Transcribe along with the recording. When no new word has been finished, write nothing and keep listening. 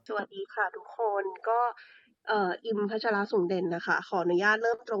สวัสดีค่ะทุกคนก็อิมพัชรสุงเด่นนะคะขออนุญาตเ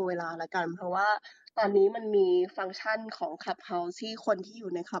ริ่มตรงเวลาละกันเพราะว่าตอนนี้มันมีฟังก์ชันของ Clubhouse ที่คนที่อ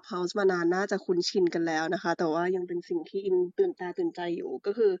ยู่ใน Clubhouse มานานน่าจะคุ้นชินกันแล้วนะคะแต่ว่ายังเป็นสิ่งที่อิมตื่นตาตื่นใจอยู่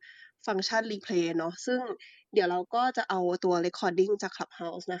ก็คือฟังก์ชัน Replay เนาะซึ่งเดี๋ยวเราก็จะเอาตัว Recording จาก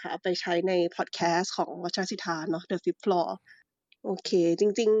Clubhouse นะคะไปใช้ในพอดแคสต์ของวัชรศิธาเนาะ The Fifth Floor โอเคจ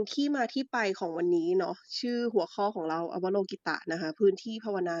ริงๆที่มาที่ไปของวันนี้เนาะชื่อหัวข้อของเราอวโลกิตะนะคะพื้นที่ภ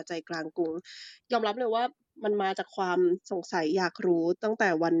าวนาใจกลางกรุงยอมรับเลยว่ามันมาจากความสงสัยอยากรู้ตั้งแต่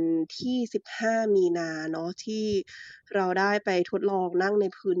วันที่15มีนาเนาะที่เราได้ไปทดลองนั่งใน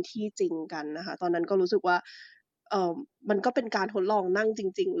พื้นที่จริงกันนะคะตอนนั้นก็รู้สึกว่าเอ่อมันก็เป็นการทดลองนั่งจ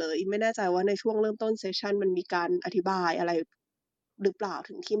ริงๆเลยไม่แน่ใจว่าในช่วงเริ่มต้นเซสชันมันมีการอธิบายอะไรหรือเปล่า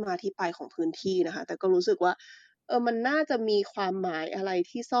ถึงที่มาที่ไปของพื้นที่นะคะแต่ก็รู้สึกว่า มันน่าจะมีความหมายอะไร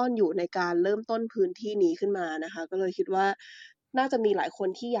ที่ซ่อนอยู่ในการเริ่มต้นพื้นที่นี้ขึ้นมานะคะก็เลยคิดว่าน่าจะมีหลายคน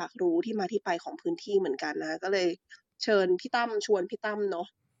ที่อยากรู้ที่มาที่ไปของพื้นที่เหมือนกันนะคะก็เลยเชิญพี่ตั้มชวนพี่ตั้มเนาะ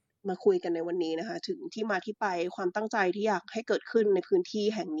มาคุยกันในวันนี้นะคะถึงที่มาที่ไปความตั้งใจที่อยากให้เกิดขึ้นในพื้นที่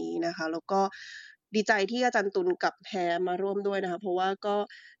แห่งนี้นะคะแล้วก็ดีใจที่อาจารย์ตุลกับแพรมาร่วมด้วยนะคะเพราะว่าก็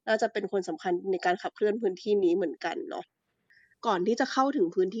น่าจะเป็นคนสำคัญในการขับเคลื่อนพื้นที่นี้เหมือนกันเนาะ ก่อนที่จะเข้าถึง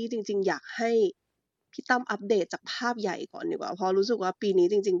พื้นที่จริงๆอยากให้พี่ตั้มอัปเดตจากภาพใหญ่ก่อนดีกว่าเพราะรู้สึกว่าปีนี้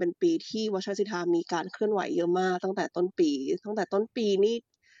จริงๆเป็นปีที่วัชรศิลามีการเคลื่อนไหวเยอะมากตั้งแต่ต้นปีนี่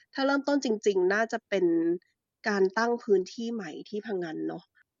ถ้าเริ่มต้นจริงๆน่าจะเป็นการตั้งพื้นที่ใหม่ที่พังงานเนาะ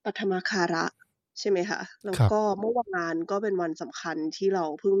ปัทมาคาระใช่ไหมคะแล้วครับก็เมื่อวานก็เป็นวันสำคัญที่เรา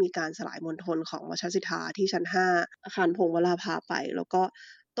เพิ่งมีการสลายมณฑลของวัชรศิลาที่ชั้น5อาคารพงศ์วราภาไปแล้วก็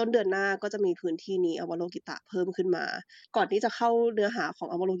ต้นเดือนหน้าก็จะมีพื้นที่นี้อวโลกิตะเพิ่มขึ้นมา ก่อนที่จะเข้าเนื้อหาของ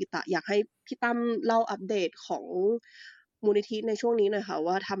อวโลกิตะอยากให้พี่ตั้มเล่าอัปเดตของมูลนิธิในช่วงนี้หน่อยค่ะ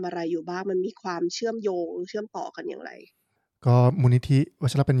ว่าทำอะไรอยู่บ้างมันมีความเชื่อมโยงเชื่อมต่อกันอย่างไรก็มูลนิธิว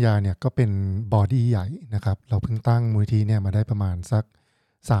ชิรปัญญาเนี่ยก็เป็นบอดี้ใหญ่นะครับเราเพิ่งตั้งมูลนิธิเนี่ยมาได้ประมาณสัก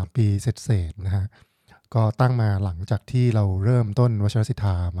3ปีเศษๆนะฮะก็ตั้งมาหลังจากที่เราเริ่มต้นวชิรศิทธ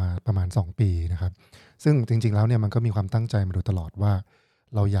ามาประมาณ2ปีนะครับซึ่งจริงๆแล้วเนี่ยมันก็มีความตั้งใจมาโดยตลอดว่า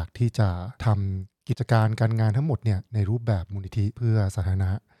เราอยากที่จะทำกิจการการงานทั้งหมดเนี่ยในรูปแบบมูลนิธิเพื่อสาธารณะ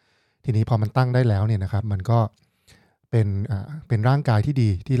ทีนี้พอมันตั้งได้แล้วเนี่ยนะครับมันก็เป็นร่างกายที่ดี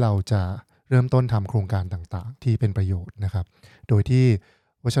ที่เราจะเริ่มต้นทำโครงการต่างๆที่เป็นประโยชน์นะครับ โดยที่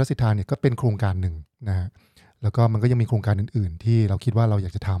วชิรศิทธาเนี่ยก็เป็นโครงการหนึ่งนะฮะแล้วก็มันก็ยังมีโครงการอื่นๆที่เราคิดว่าเราอย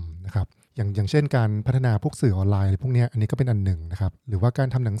ากจะทำนะครับอย่างเช่นการพัฒนาพวกสื่อออนไลน์อะไรพวกนี้อันนี้ก็เป็นอันหนึ่งนะครับหรือว่าการ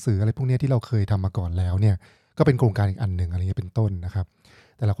ทำหนังสืออะไรพวกนี้ที่เราเคยทำมาก่อนแล้วเนี่ยก็เป็นโครงการอีกอันหนึ่งอะไรเงี้ยเป็นต้นนะครับ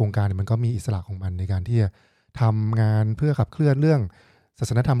แต่ละโครงการเนี่ยมันก็มีอิสระของมันในการที่จะทำงานเพื่อขับเคลื่อนเรื่องศา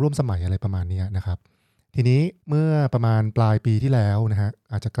สนธรรมร่วมสมัยอะไรประมาณนี้นะครับทีนี้เมื่อประมาณปลายปีที่แล้วนะฮะ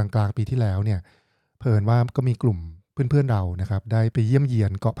อาจจะกลางๆปีที่แล้วเนี่ยเผอิญว่าก็มีกลุ่ม เพื่อนๆเรานะครับได้ไปเยี่ยมเยีย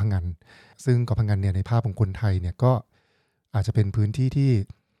นเกาะพะงันซึ่งเกาะพะงันเนี่ยในภาพของคนไทยเนี่ยก็อาจจะเป็นพื้นที่ที่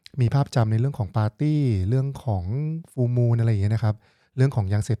มีภาพจำในเรื่องของปาร์ตี้เรื่องของฟูลมูนอะไรอย่างเงี้ยนะครับเรื่องของ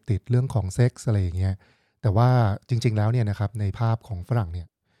ยาเสพติดเรื่องของเซ็กส์อะไรอย่างเงี้ยแต่ว่าจริงๆแล้วเนี่ยนะครับในภาพของฝรั่งเนี่ย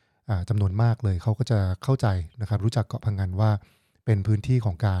จำนวนมากเลยเขาก็จะเข้าใจนะครับรู้จักเกาะพะงันว่าเป็นพื้นที่ข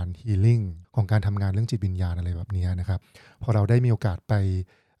องการฮีลิ่งของการทำงานเรื่องจิตวิญญาณอะไรแบบนี้นะครับพอเราได้มีโอกาสไป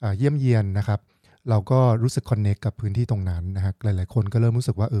เยี่ยมเยียนนะครับ เราก็รู้สึกคอนเนคกับพื้นที่ตรงนั้นนะฮะหลายๆคนก็เริ่มรู้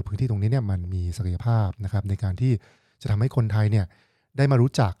สึกว่าพื้นที่ตรงนี้เนี่ยมันมีศักยภาพนะครับในการที่จะทำให้คนไทยเนี่ยได้มา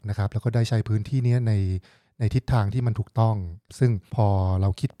รู้จักนะครับแล้วก็ได้ใช้พื้นที่นี้ในทิศทางที่มันถูกต้องซึ่งพอเรา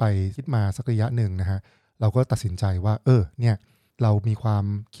คิดไปคิดมาสักระยะหนึ่งนะฮะเราก็ตัดสินใจว่าเนี่ยเรามีความ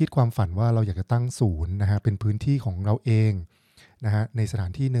คิดความฝันว่าเราอยากจะตั้งศูนย์นะฮะเป็นพื้นที่ของเราเองนะฮะในสถา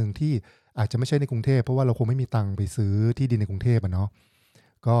นที่หนึ่งที่อาจจะไม่ใช่ในกรุงเทพเพราะว่าเราคงไม่มีตังค์ไปซื้อที่ดินในกรุงเทพอะเนาะ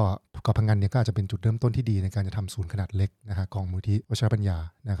ก็เกาะพะงันเนี่ยก็อาจจะเป็นจุดเริ่มต้นที่ดีในการจะทำศูนย์ขนาดเล็กนะฮะของมูลที่วชิรปัญญา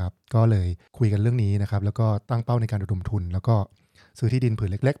นะครับก็เลยคุยกันเรื่องนี้นะครับแล้วก็ตั้งเป้าในการระดมทุนแล้วก็ซื้อที่ดินผืน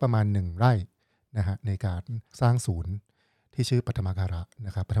เล็กๆประมาณ1ไร่นะฮะในการสร้างศูนย์ที่ชื่อปัทมาการะน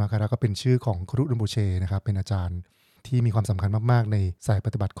ะครับปัทมาการะก็เป็นชื่อของครุริมบูเชนะครับเป็นอาจารย์ที่มีความสำคัญมากๆในสายป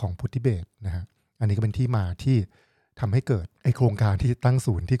ฏิบัติของพุทธิเบศนะฮะอันนี้ก็เป็นที่มาที่ทำให้เกิดโครงการที่ตั้ง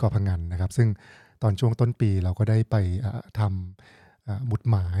ศูนย์ที่เกาะพะงันนะครับซึ่งตอนช่วงต้นปีเราก็ได้ไปทำหมุด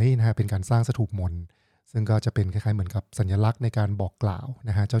หมายนะฮะเป็นการสร้างสถูปมนต์ซึ่งก็จะเป็นคล้ายๆเหมือนกับสัญลักษณ์ในการบอกกล่าว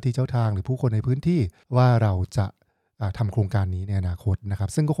นะฮะเจ้าที่เจ้าทางหรือผู้คนในพื้นที่ว่าเราจะทำโครงการนี้ในอนาคตนะครับ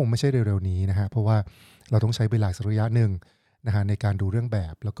ซึ่งก็คงไม่ใช่เร็วๆนี้นะฮะเพราะว่าเราต้องใช้เวลาสักระยะหนึ่งนะฮะในการดูเรื่องแบ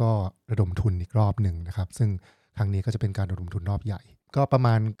บแล้วก็ระดมทุนอีกรอบหนึ่งนะครับซึ่งครั้งนี้ก็จะเป็นการระดมทุนรอบใหญ่ก็ประม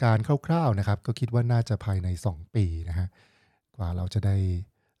าณการคร่าวๆนะครับก็คิดว่าน่าจะภายใน2ปีนะฮะกว่าเราจะได้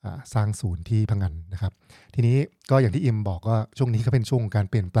สร้างศูนย์ที่พะงันนะครับ ทีนี้ก็อย่างที่อิมบอกก็ช่วงนี้ก็เป็นช่วงของการ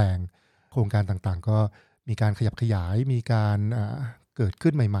เปลี่ยนแปลงโครงการต่างๆก็มีการขยับขยายมีการ เกิด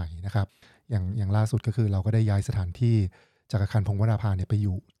ขึ้นใหม่ๆนะครับอย่างล่าสุดก็คือเราก็ได้ย้ายสถานที่จากอาคารพงศ์วราภาเนี่ยไปอ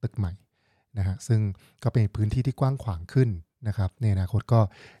ยู่ตึกใหม่นะฮะซึ่งก็เป็นพื้นที่ที่กว้างขวางขึ้นนะครับในอนาคตก็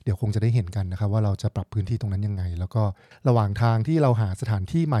เดี๋ยวคงจะได้เห็นกันนะครับว่าเราจะปรับพื้นที่ตรงนั้นยังไงแล้วก็ระหว่างทางที่เราหาสถาน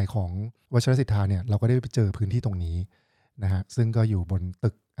ที่ใหม่ของวชิรศิทธาเนี่ยเราก็ได้ไปเจอพื้นที่ตรงนี้นะฮะซึ่งก็อยู่บนตึ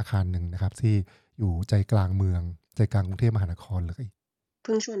กอาคารหนึ่งนะครับที่อยู่ใจกลางเมืองใจกลางกรุงเทพมหานครเลยเ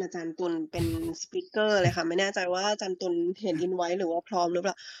พิ่งชวนอาจารย์ตุลเป็นสปีกเกอร์เลยค่ะไม่แน่ใจว่าอาจารย์ตุลเห็นอินไว้หรือว่าพร้อมหรือเป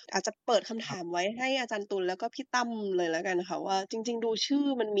ล่าอาจจะเปิดคำถามไว้ให้อาจารย์ตุลแล้วก็พี่ตั้มเลยแล้วกันค่ะว่าจริงๆดูชื่อ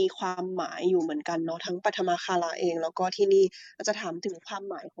มันมีความหมายอยู่เหมือนกันเนาะทั้งปัทมาคาระเองแล้วก็ที่นี่อาจจะถามถึงความ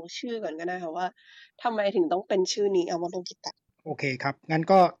หมายของชื่อก่อนก็ได้ค่ะว่าทำไมถึงต้องเป็นชื่อนี้อวโลกิตะโอเคครับงั้น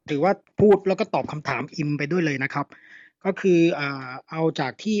ก็ถือว่าพูดแล้วก็ตอบคำถามอิมไปด้วยเลยนะครับก็คือเอาจา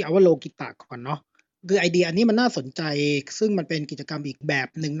กที่อวโลกิตะก่อนเนาะคือไอเดียอันนี้มันน่าสนใจซึ่งมันเป็นกิจกรรมอีกแบบ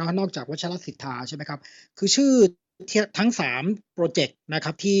หนึ่งเนาะนอกจากวชรศิทธาใช่ไหมครับคือชื่อทั้ง3โปรเจกต์นะค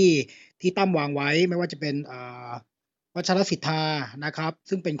รับที่ตั้มวางไว้ไม่ว่าจะเป็นวชรศิทธานะครับ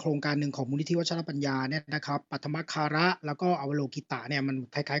ซึ่งเป็นโครงการหนึ่งของมูลนิธิวชรปัญญาเนี่ยนะครับปัทมคาระแล้วก็อวโลกิตะเนี่ยมัน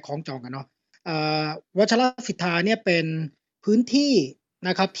คล้ายๆคล้องจองกันเนาะวชรศิทธาเนี่ยเป็นพื้นที่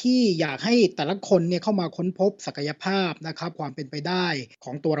นะครับที่อยากให้แต่ละคนเนี่ยเข้ามาค้นพบศักยภาพนะครับความเป็นไปได้ข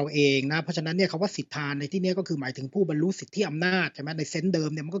องตัวเราเองนะเพราะฉะนั้นเนี่ยคำว่าศิทธาในที่นี้ก็คือหมายถึงผู้บรรลุสิทธิอำนาจใช่ไหมในเซนส์เดิม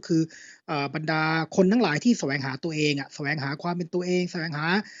เนี่ยมันก็คือบรรดาคนทั้งหลายที่แสวงหาตัวเองแสวงหาความเป็นตัวเองแสวงหา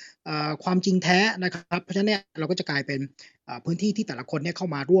ความจริงแท้นะครับเพราะฉะนั้นเนี่ยเราก็จะกลายเป็นพื้นที่ที่แต่ละคนเนี่ยเข้า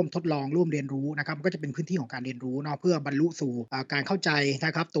มาร่วมทดลองร่วมเรียนรู้นะครับมันก็จะเป็นพื้นที่ของการเรียนรู้เนาะเพื่อบรรลุสู่การเข้าใจน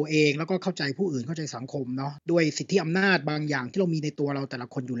ะครับตัวเองแล้วก็เข้าใจผู้อื่นเข้าใจสังคมเนาะด้วยสิทธิอำนาจบางอย่างที่เรามีในตัวเราแต่ละ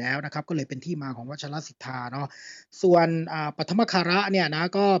คนอยู่แล้วนะครับก็เลยเป็นที่มาของวชรศิทธาเนาะส่วนปัทมคาระเนี่ยนะ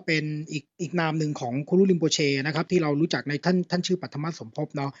ก็เป็นอีกนามหนึ่งของคุรุริมโปเชนะครับที่เรารู้จักในท่านชื่อปัทมสมภพ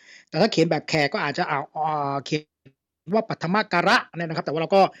เนาะแต่ถ้าเขียนแบบแขกก็อาจจะเขียนว่าปัทมการะเนี่ยนะครับแต่ว่าเรา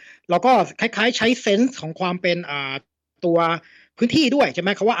ก็คล้ายๆใช้เซนส์ของความเป็นตัวพื้นที่ด้วยใช่ไหม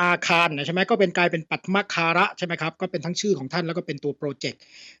คำว่าอาคารใช่ไหมก็เป็นกลายเป็นปัทมคาระใช่ไหมครับก็เป็นทั้งชื่อของท่านแล้วก็เป็นตัวโปรเจกต์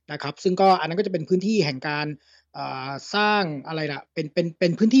นะครับซึ่งก็อันนั้นก็จะเป็นพื้นที่แห่งการสร้างอะไรล่ะเป็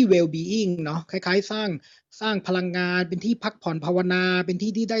นพื้นที่ well being เนาะคล้ายๆสร้างพลังงานเป็นที่พักผ่อนภาวนาเป็น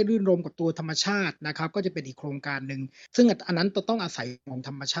ที่ที่ได้รื่นรมกับตัวธรรมชาตินะครับก็จะเป็นอีกโครงการหนึ่งซึ่งอันนั้นต้องอาศัยของธ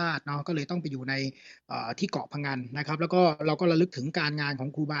รรมชาติเนาะก็เลยต้องไปอยู่ในที่เกาะพะงันนะครับแล้วก็เราก็ระลึกถึงการงานของ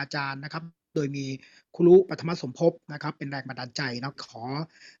ครูบาอาจารย์นะครับโดยมีครูปัทมสมภพนะครับเป็นแรงบันดาลใจนะขอ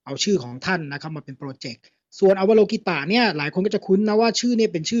เอาชื่อของท่านนะครับมาเป็นโปรเจกต์ส่วนอวโลกิตะเนี่ยหลายคนก็จะคุ้นนะว่าชื่อเนี่ย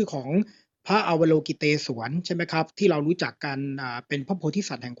เป็นชื่อของพระอวโลกิเตศวรใช่ไหมครับที่เรารู้จักกันเป็นพระโพธิ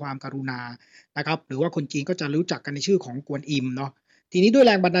สัตว์แห่งความกรุณานะครับหรือว่าคนจีนก็จะรู้จักกันในชื่อของกวนอิมเนาะทีนี้ด้วยแ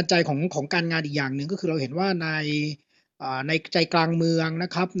รงบันดาลใจของการงานอีกอย่างหนึ่งก็คือเราเห็นว่าในใจกลางเมืองน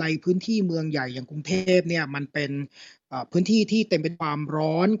ะครับในพื้นที่เมืองใหญ่อย่างกรุงเทพเนี่ยมันเป็นพื้นที่ที่เต็มไปด้วยความ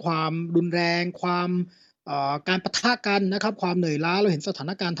ร้อนความรุนแรงการปะทะกันนะครับความเหนื่อยล้าเราเห็นสถา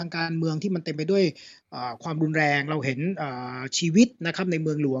นการณ์ทางการเมืองที่มันเต็มไปด้วยความรุนแรงเราเห็นชีวิตนะครับในเ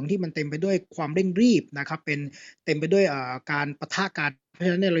มืองหลวงที่มันเต็มไปด้วยความเร่งรีบนะครับเต็มไปด้วยการปะทะกันเพราะฉ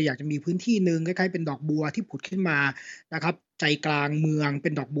ะนั้นเนี่ยเราอยากจะมีพื้นที่หนึ่งคล้ายๆเป็นดอกบัวที่ผุดขึ้นมานะครับใจกลางเมืองเป็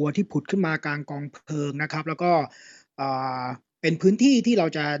นดอกบัวที่ผุดขึ้นมากลางกองเพลิงนะครับแล้วก็เป็นพื้นที่ที่เรา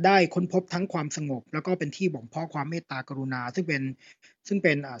จะได้ค้นพบทั้งความสงบแล้วก็เป็นที่บ่มเพาะความเมตตากรุณาซึ่งเป็น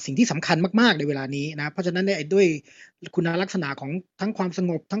สิ่งที่สำคัญมากๆในเวลานี้นะเพราะฉะนั้นเนี่ยด้วยคุณลักษณะของทั้งความส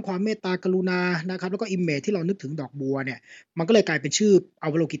งบทั้งความเมตตากรุณานะครับแล้วก็อิมเมจที่เรานึกถึงดอกบัวเนี่ยมันก็เลยกลายเป็นชื่ออ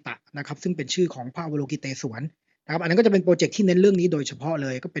วโลกิตะนะครับซึ่งเป็นชื่อของพระอวโลกิเตศวรนะครับอันนั้นก็จะเป็นโปรเจกต์ที่เน้นเรื่องนี้โดยเฉพาะเล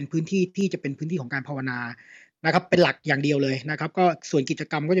ยก็เป็นพื้นที่ที่จะเป็นพื้นที่ของการภาวนานะครับเป็นหลักอย่างเดียวเลยนะครับก็ส่วนกิจ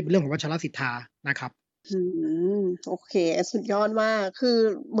กรรมก็จะเป็นเรื่องของวชรศิทธานะครับโอเคสุดยอดมากคือ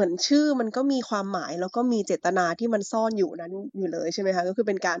เหมือนชื่อมันก็มีความหมายแล้วก็มีเจตนาที่มันซ่อนอยู่นั้นอยู่เลยใช่ไหมคะก็คือเ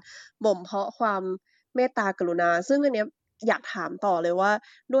ป็นการบ่มเพาะความเมตตากรุณาซึ่งอันเนี้ยอยากถามต่อเลยว่า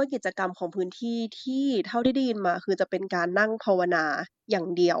ด้วยกิจกรรมของพื้นที่ที่เท่าที่ได้ยินมาคือจะเป็นการนั่งภาวนาอย่าง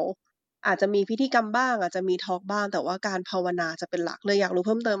เดียวอาจจะมีพิธีกรรมบ้างอาจจะมีทอล์กบ้างแต่ว่าการภาวนาจะเป็นหลักเลยอยากรู้เ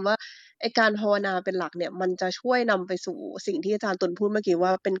พิ่มเติมว่าไอ้การภาวนาเป็นหลักเนี่ยมันจะช่วยนำไปสู่สิ่งที่อาจารย์ตุลพูดเมื่อกี้ว่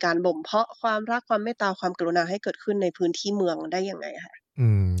าเป็นการบ่มเพาะความรักความเมตตาความกรุณาให้เกิดขึ้นในพื้นที่เมืองได้ยังไงคะ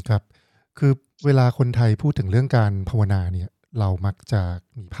ครับคือเวลาคนไทยพูดถึงเรื่องการภาวนาเนี่ยเรามักจะ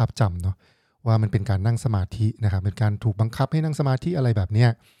มีภาพจำเนาะว่ามันเป็นการนั่งสมาธินะครับเป็นการถูกบังคับให้นั่งสมาธิอะไรแบบเนี้ย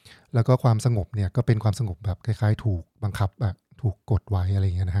แล้วก็ความสงบเนี่ยก็เป็นความสงบแบบคล้ายๆถูกบังคับถูกกดไว้อะไรอ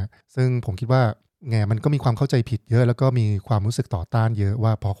ย่างเงี้ยนะฮะซึ่งผมคิดว่ามันก็มีความเข้าใจผิดเยอะแล้วก็มีความรู้สึกต่อต้านเยอะว่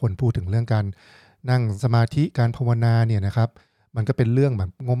าพอคนพูดถึงเรื่องการนั่งสมาธิการภาวนาเนี่ยนะครับมันก็เป็นเรื่องแบบ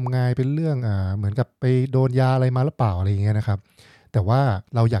งมงายเป็นเรื่องเหมือนกับไปโดนยาอะไรมาหรือเปล่าอะไรอย่างเงี้ยนะครับ แต่ว่า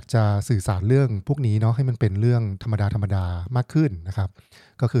เราอยากจะสื่อสารเรื่องพวกนี้เนาะให้มันเป็นเรื่องธรรมดามากขึ้นนะครั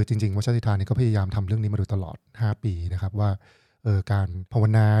บก็คือจริงๆวัชรทิธานี่ก็พยายามทำเรื่องนี้มาโดยตลอด5ปีนะครับว่าการภา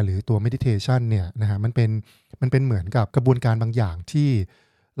วนาหรือตัว meditation เนี่ยนะฮะมันเป็นเหมือนกับกระบวนการบางอย่าง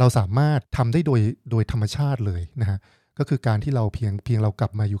ที่เราสามารถทำได้โดยธรรมชาติเลยนะฮะก็คือการที่เราเพียงเราก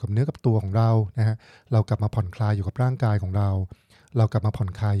ลับมาอยู่กับเนื้อกับตัวของเรานะฮะเรากลับมาผ่อนคลายอยู่กับร่างกายของเรากลับมาผ่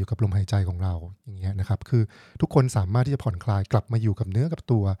อนคลายอยู่กับลมหายใจของเราอย่างเงี้ยนะครับคือทุกคนสามารถที่จะผ่อนคลายกลับมาอยู่กับเนื้อกับ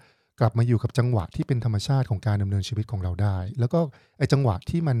ตัวกลับมาอยู่กับจังหวะที่เป็นธรรมชาติของการดำเนินชีวิตของเราได้แล้วก็ไอ้จังหวะ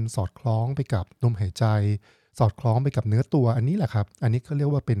ที่มันสอดคล้องไปกับลมหายใจสอดคล้องไปกับเนื้อตัวอันนี้แหละครับอันนี้เขาเรีย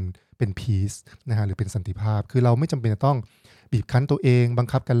กว่าเป็น peace นะฮะหรือเป็นสันติภาพคือเราไม่จำเป็นจะต้องบีบคั้นตัวเองบั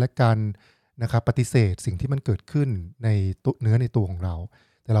งคับกันและกันนะครับปฏิเสธสิ่งที่มันเกิดขึ้นในเนื้อในตัวของเร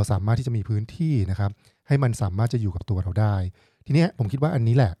าแต่เราสามารถที่จะมีพื้นที่นะครับให้มันสามารถจะอยู่กับตัวเราได้ทีนี้ผมคิดว่าอั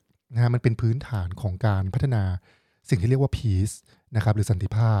นนี้แหละนะฮะมันเป็นพื้นฐานของการพัฒนาสิ่งที่เรียกว่า peace นะครับหรือสั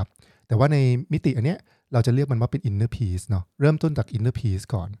นติภาพแต่ว่าในมิติอันเนี้ยเราจะเรียกมันว่าเป็น inner peace เนาะเริ่มต้นจาก inner peace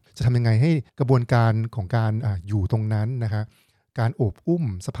ก่อนจะทำยังไงให้กระบวนการของการอยู่ตรงนั้นนะฮะการโอบ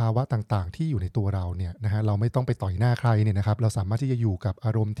อุ้มสภาวะต่างๆที่อยู่ในตัวเราเนี่ยนะฮะเราไม่ต้องไปต่อยหน้าใครเนี่ยนะครับเราสามารถที่จะอยู่กับอ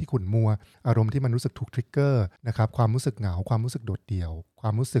ารมณ์ที่ขุ่นมัวอารมณ์ที่มันรู้สึกถูกทริกเกอร์นะครับความรู้สึกเหงาความรู้สึกโดดเดี่ยวคว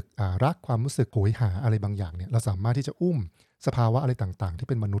ามรู้สึกรักความรู้สึกโหยหาอะไรบางอย่างเนี่ยเราสามารถที่จะอุ้มสภาวะอะไรต่างๆที่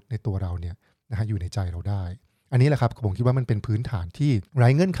เป็นมนุษย์ในตัวเราเนี่ยนะฮะอยู่ในใจเราได้อันนี้แหละครับผมคิดว่ามันเป็นพื้นฐานที่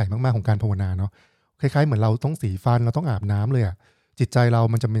ไร้เงื่อนไขมากๆของการภาวนาเนาะคล้ายๆเหมือนเราต้องสีฟันเราต้องอาบน้ำเลยอะจิตใจเรา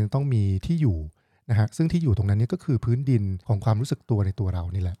มันจำเป็นต้องมีที่อยู่นะฮะซึ่งที่อยู่ตรงนั้นเนี่ยก็คือพื้นดินของความรู้สึกตัวในตัวเร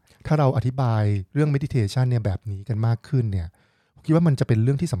านี่แหละถ้าเราอธิบายเรื่อง meditation เนี่ยแบบนี้กันมากขึ้นเนี่ยผมคิดว่ามันจะเป็นเ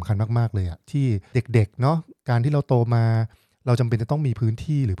รื่องที่สำคัญมากๆเลยอะที่เด็กๆเนาะการที่เราโตมาเราจำเป็นจะต้องมีพื้น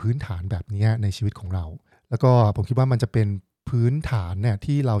ที่หรือพื้นฐานแบบนี้ในชีวิตของเราแล้วก็ผมคิดว่ามันจะเป็นพื้นฐานเนี่ย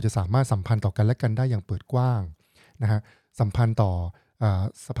ที่เราจะสามารถสัมพันธ์ต่อกันและกันได้อย่างเปิดกว้างนะฮะสัมพันธ์ต่อ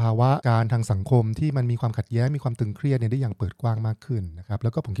สภาวะการทางสังคมที่มันมีความขัดแย้งมีความตึงเครียดเนี่ยได้อย่างเปิดกว้างมากขึ้นนะครับแล้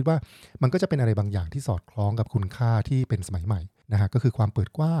วก็ผมคิดว่ามันก็จะเป็นอะไรบางอย่างที่สอดคล้องกับคุณค่าที่เป็นสมัยใหม่นะฮะก็คือความ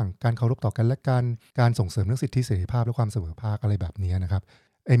เปิดกว้างการเคารพต่อกันและกันการส่งเสริมเรื่องสิทธิเสรีภาพและความเสมอภาคอะไรแบบนี้นะครับ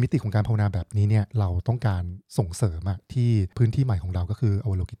มิติของการภาวนาแบบนี้เนี่ยเราต้องการส่งเสริมที่พื้นที่ใหม่ของเราก็คืออ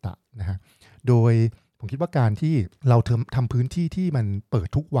วโลกิตะนะฮะโดยผมคิดว่าการที่เราทำพื้นที่ที่มัน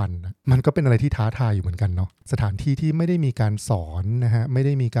เปิดทุกวันมันก็เป็นอะไรที่ท้าทายอยู่เหมือนกันเนาะสถานที่ที่ไม่ได้มีการสอนนะฮะไม่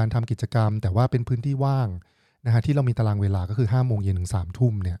ได้มีการทำกิจกรรมแต่ว่าเป็นพื้นที่ว่างนะฮะที่เรามีตารางเวลาก็คือ5 โมงเย็นถึง3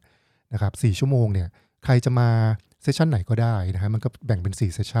 ทุ่มเนี่ยนะครับ4 ชั่วโมงเนี่ยใครจะมาเซสชันไหนก็ได้นะฮะมันก็แบ่งเป็น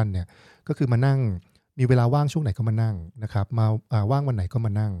4 เซสชันเนี่ยก็คือมานั่งมีเวลาว่างช่วงไหนก็มานั่งนะครับมาว่างวันไหนก็ม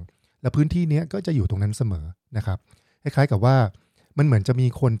านั่งแล้วพื้นที่นี้ก็จะอยู่ตรงนั้นเสมอนะครับคล้ายๆกับว่ามันเหมือนจ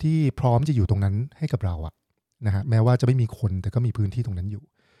ะมีคนที่พร้อมจะอยู่ตรงนั้นให้กับเราอะนะฮะแม้ว่าจะไม่มีคนแต่ก็มีพื้นที่ตรงนั้นอ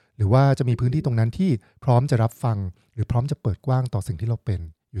ยู่หรือว่าจะมีพื้นที่ตรงนั้นที่พร้อมจะรับฟังหรือพร้อมจะเปิดกว้างต่อสิ่งที่เราเป็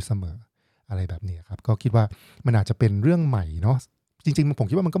นอยู่เสมออะไรแบบนี้ครับก็คิดว่ามันอาจจะเป็นเรื่องใหม่เนาะจริงๆผม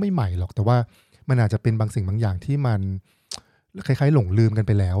คิดว่ามันก็ไม่ใหม่หรอกแต่ว่ามันอาจจะเป็นบางสิ่งบางอย่างที่มันคล้ายๆหลงลืมกัน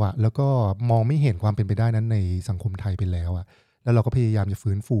ไปแล้วอะแล้วก็มองไม่เห็นความเป็นไปได้นั้นในสังคมไทยไปแล้วอะแล้วเราก็พยายามจะ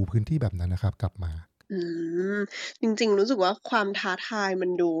ฟื้นฟูพื้นที่แบบนั้นนะครับกลับมาจริงๆรู้สึกว่าความท้าทาย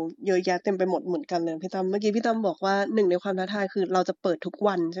มันดูเยอะแยะเต็มไปหมดเหมือนกันเลยพี่ตั้มเมื่อกี้พี่ตั้มบอกว่า1ในความท้าทายคือเราจะเปิดทุ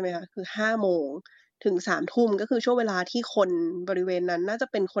กวันใช่ไหมคะคือ5 โมงถึง3 ทุ่มก็คือช่วงเวลาที่คนบริเวณนั้นน่าจ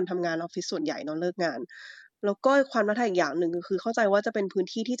ะเป็นคนทำงานออฟฟิศส่วนใหญ่เนาะเลิกงานแล้วก็ความท้าทายอีกอย่างหนึ่งคือเข้าใจว่าจะเป็นพื้น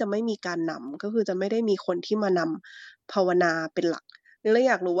ที่ที่จะไม่มีการนำก็คือจะไม่ได้มีคนที่มานำภาวนาเป็นหลักเลย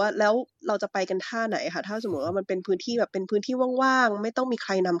อยากรู้ว่าแล้วเราจะไปกันท่าไหนคะถ้าสมมติว่ามันเป็นพื้นที่แบบเป็นพื้นที่ว่างๆไม่ต้องมีใ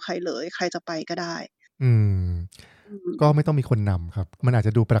ครนำใครเลยใครจะไปก็ได้ก็ไม่ต้องมีคนนำครับมันอาจจ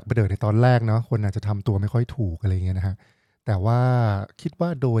ะดูประหลาดประเดิดในตอนแรกเนาะคนอาจจะทำตัวไม่ค่อยถูกอะไรเงี้ยนะฮะแต่ว่าคิ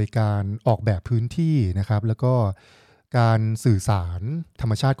ดว่าโดยการออกแบบพื้นที่นะครับแล้วก็การสื่อสารธรร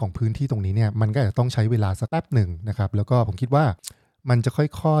มชาติของพื้นที่ตรงนี้เนี่ยมันก็จะต้องใช้เวลาสักแป๊บหนึ่งนะครับแล้วก็ผมคิดว่ามันจ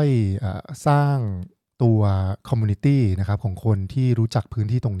ะค่อยๆสร้างตัวคอมมูนิตี้นะครับของคนที่รู้จักพื้น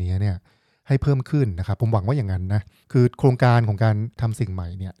ที่ตรงนี้เนี่ยให้เพิ่มขึ้นนะครับผมหวังว่าอย่างนั้นนะคือโครงการของการทำสิ่งใหม่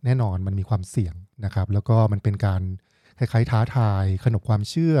เนี่ยแน่นอนมันมีความเสี่ยงนะครับแล้วก็มันเป็นการคล้ายๆท้าทายขนบควา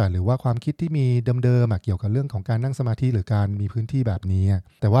มเชื่อหรือว่าความคิดที่มีเดิมๆเกี่ยวกับเรื่องของการนั่งสมาธิหรือการมีพื้นที่แบบนี้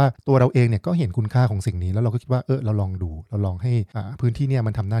แต่ว่าตัวเราเองเนี่ยก็เห็นคุณค่าของสิ่งนี้แล้วเราก็คิดว่าเราลองดูเราลองให้พื้นที่เนี่ย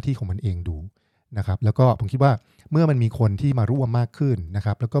มันทำหน้าที่ของมันเองดูนะครับแล้วก็ผมคิดว่าเมื่อมันมีคนที่มาร่วมมากขึ้นนะค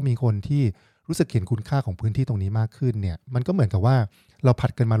รับแล้วก็มีคนที่รู้สึกเห็นคุณค่าของพื้นที่ตรงนี้มากขึ้นเนี่ยมันก็เหมือนกับว่าเราผั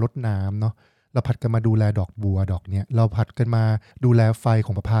ดกันมารดน้ำเนาะเราผัดกันมาดูแลดอกบัวดอกเนี้ยเราผัดกันมาดูแลไฟข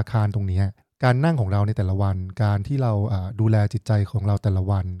องประภาคารตรงนี้การนั่งของเราในแต่ละวันการที่เราดูแลจิตใจของเราแต่ละ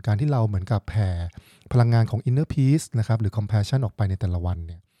วันการที่เราเหมือนกับแผ่พลังงานของ Inner Peace นะครับหรือ Compassion ออกไปในแต่ละวันเ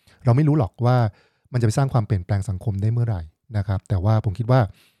นี่ยเราไม่รู้หรอกว่ามันจะไปสร้างความเปลี่ยนแปลงสังคมได้เมื่อไหร่ นะครับแต่ว่าผมคิดว่า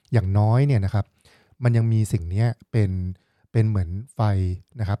อย่างน้อยเนี่ยนะครับมันยังมีสิ่งนี้เป็นเหมือนไฟ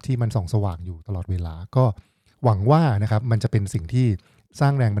นะครับที่มันส่องสว่างอยู่ตลอดเวลาก็หวังว่านะครับมันจะเป็นสิ่งที่สร้า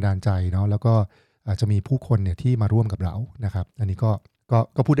งแรงบันดาลใจเนาะแล้วก็อาจจะมีผู้คนเนี่ยที่มาร่วมกับเรานะครับอันนี้ก็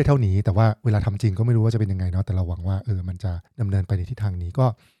พูดได้เท่านี้แต่ว่าเวลาทำจริงก็ไม่รู้ว่าจะเป็นยังไงเนาะแต่เราหวังว่ามันจะดำเนินไปในทิศทางนี้ก็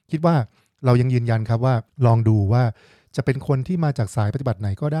คิดว่าเรายังยืนยันครับว่าลองดูว่าจะเป็นคนที่มาจากสายปฏิบัติไหน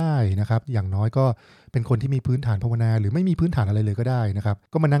ก็ได้นะครับอย่างน้อยก็เป็นคนที่มีพื้นฐานภาวนาหรือไม่มีพื้นฐานอะไรเลยก็ได้นะครับ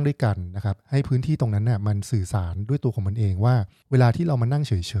ก็มานั่งด้วยกันนะครับให้พื้นที่ตรงนั้นน่ะมันสื่อสารด้วยตัวของมันเองว่าเวลาที่เรามานั่ง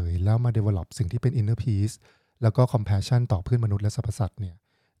เฉยๆแล้วมา develop สิ่งที่เป็น inner peace แล้วก็ compassion ต่อเพื่อนมนุษย์และสรรพสัตว์เนี่ย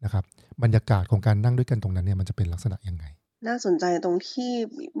นะครับบรรยากาศของการนั่งด้วยกันตรงนั้นเนี่ยมันจะเป็นลักษณะยังไงน่าสนใจตรงที่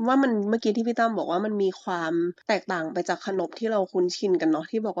ว่ามันเมื่อกี้ที่พี่ตั้มบอกว่ามันมีความแตกต่างไปจากขนบที่เราคุ้นชินกันเนาะ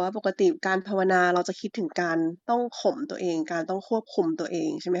ที่บอกว่าปกติการภาวนาเราจะคิดถึงการต้องข่มตัวเองการต้องควบคุมตัวเอง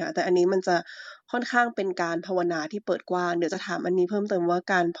ใช่ไหมคะแต่อันนี้มันจะค่อนข้างเป็นการภาวนาที่เปิดกว้างเดี๋ยวจะถามอันนี้เพิ่มเติมว่า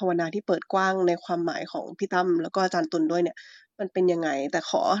การภาวนาที่เปิดกว้างในความหมายของพี่ตั้มแล้วก็อาจารย์ตุลด้วยเนี่ยมันเป็นยังไงแต่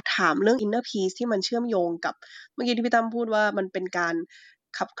ขอถามเรื่อง inner peace ที่มันเชื่อมโยงกับเมื่อกี้ที่พี่ตั้มพูดว่ามันเป็นการ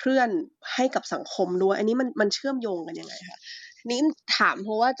ขับเคลื่อนให้กับสังคมด้วยอันนี้มันเชื่อมโยงกันยังไงคะนี่ถามเพ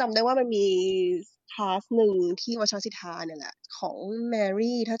ราะว่าจำได้ว่ามันมีคลาสหนึ่งที่วชศิธาเนี่ยแหละของแม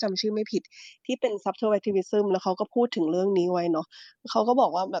รี่ถ้าจำชื่อไม่ผิดที่เป็น subtle activism แล้วเขาก็พูดถึงเรื่องนี้ไว้เนาะเขาก็บอ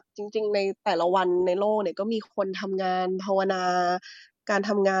กว่าแบบจริงๆในแต่ละวันในโลกเนี่ยก็มีคนทำงานภาวนาการ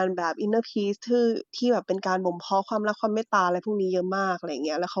ทำงานแบบ inner peace ที่แบบเป็นการบ่มเพาะความรักความเมตตาอะไรพวกนี้เยอะมากอะไรเ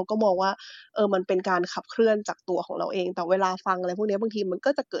งี้ยแล้วเขาก็มองว่ามันเป็นการขับเคลื่อนจากตัวของเราเองแต่เวลาฟังอะไรพวกนี้บางทีมันก็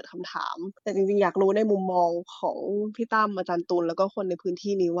จะเกิดคำถามแต่จริงๆอยากรู้ในมุมมองของพี่ตั้มอาจารย์ตุลแล้วก็คนในพื้น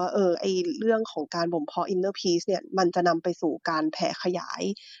ที่นี้ว่าไอเรื่องของการบ่มเพาะ inner peace เนี่ยมันจะนำไปสู่การแผ่ขยาย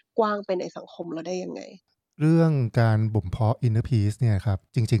กว้างไปในสังคมเราได้ยังไงเรื่องการบ่มเพาะ inner peace เนี่ยครับ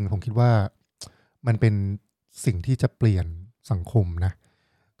จริงๆผมคิดว่ามันเป็นสิ่งที่จะเปลี่ยนสังคมนะ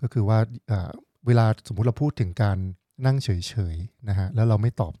ก็คือว่าเวลาสมมุติเราพูดถึงการนั่งเฉยๆนะฮะแล้วเราไ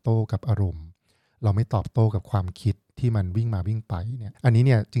ม่ตอบโต้กับอารมณ์เราไม่ตอบโต้กับความคิดที่มันวิ่งมาวิ่งไปเนี่ยอันนี้เ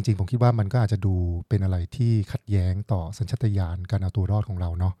นี่ยจริงๆผมคิดว่ามันก็อาจจะดูเป็นอะไรที่ขัดแย้งต่อสัญชาตญาณการเอาตัวรอดของเรา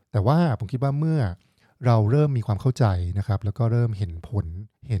เนาะแต่ว่าผมคิดว่าเมื่อเราเริ่มมีความเข้าใจนะครับแล้วก็เริ่มเห็นผล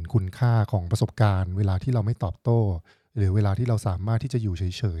เห็นคุณค่าของประสบการณ์เวลาที่เราไม่ตอบโต้หรือเวลาที่เราสามารถที่จะอยู่เ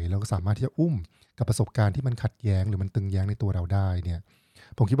ฉยๆแล้วก็สามารถที่จะอุ้มกับประสบการณ์ที่มันขัดแย้งหรือมันตึงแย้งในตัวเราได้เนี่ย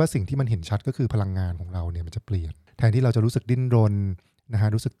ผมคิดว่าสิ่งที่มันเห็นชัดก็คือพลังงานของเราเนี่ยมันจะเปลี่ยนแทนที่เราจะรู้สึกดิ้นรนนะฮะ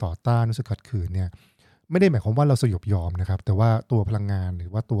รู้สึกต่อต้านรู้สึกขัดขืนเนี่ยไม่ได้หมายความว่าเราสยบยอมนะครับแต่ว่าตัวพลังงานหรื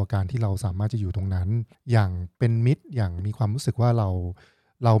อว่าตัวการที่เราสามารถจะอยู่ตรงนั้นอย่างเป็นมิตรอย่างมีความรู้สึกว่าเ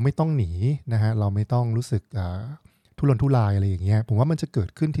ราไม่ต้องหนีนะฮะเราไม่ต้องรู้สึกทุรนทุรายอะไรอย่างเงี้ยผมว่ามันจะเกิด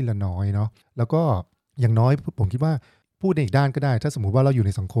ขึ้นทีละน้อยเนาะแล้วก็อย่างน้อยผมคิดว่าพูดในอีกด้านก็ได้ถ้าสมมุติว่าเราอยู่ใ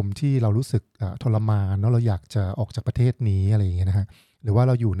นสังคมที่เรารู้สึกทรมานเนาะเราอยากจะออกจากประเทศนี้อะไรอย่างเงี้ยนะฮะหรือว่าเ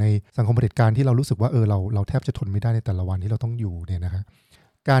ราอยู่ในสังคมเผด็จการที่เรารู้สึกว่าเราแทบจะทนไม่ได้ในแต่ละวันที่เราต้องอยู่เนี่ยนะฮะ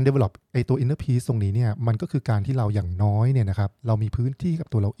การ develop ไอตัว inner peace ตรงนี้เนี่ยมันก็คือการที่เราอย่างน้อยเนี่ยนะครับเรามีพื้นที่กับ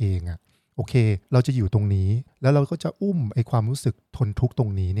ตัวเราเองอะโอเคเราจะอยู่ตรงนี้แล้วเราก็จะอุ้มไอความรู้สึกทนทุกข์ตรง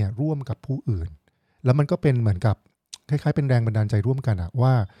นี้เนี่ยร่วมกับผู้อื่นแล้วมันก็เป็นเหมือนกับคล้ายๆเป็นแรงบันดาลใจร่วมกันอะว่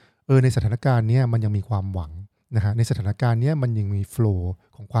าในสถานการณ์เนี้ยมันยังมีความหวังนะฮะในสถานการณ์เนี้ยมันยังมี flow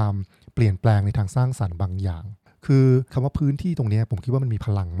ของความเปลี่ยนแปลงในทางสร้างสรรค์บางอย่างคือคำว่าพื้นที่ตรงนี้ผมคิดว่ามันมีพ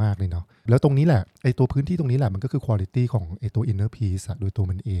ลังมากเลยเนาะแล้วตรงนี้แหละไอตัวพื้นที่ตรงนี้แหละมันก็คือ quality ของไอตัว inner peace โดยตัว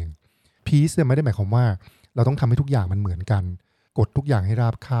มันเอง peace เนี่ยไม่ได้หมายความว่าเราต้องทำให้ทุกอย่างมันเหมือนกันกดทุกอย่างให้รา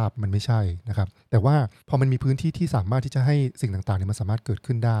บคาบมันไม่ใช่นะครับแต่ว่าพอมันมีพื้นที่ที่สามารถที่จะให้สิ่งต่างๆเนี่ยมันสามารถเกิด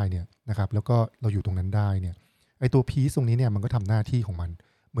ขึ้นได้เนี่ยนะครับแล้วก็เราอยู่ตรงนั้นได้เนี่ยไอตัว peace ตรงนี้เนี่ยมันก็ทำหน้าที่ของมัน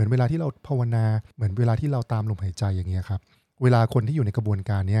เหมือนเวลาที่เราภาวนาเหมือนเวลาที่เราตามลมหายใจอย่างเงี้ยครับเวลาคนที่อยู่ในกระบวน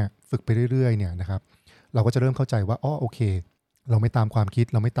การเนี้ยฝึกไปเรื่อยๆเนี่ยนะครับเราก็จะเริ่มเข้าใจว่าโอเคเราไม่ตามความคิด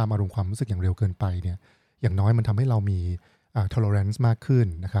เราไม่ตามอารมณ์ความรู้สึกอย่างเร็วเกินไปเนี่ยอย่างน้อยมันทำให้เรามีtolerance มากขึ้น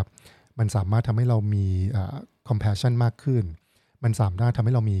นะครับมันสามารถทำให้เรามีcompassion มากขึ้นมันสามารถทำใ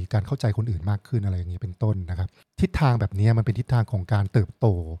ห้เรามีการเข้าใจคนอื่นมากขึ้นอะไรอย่างนี้เป็นต้นนะครับทิศทางแบบนี้มันเป็นทิศทางของการเติบโต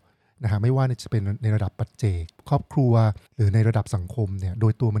นะฮะไม่ว่าจะเป็นในระดับปัจเจกครอบครัวหรือในระดับสังคมเนี่ยโด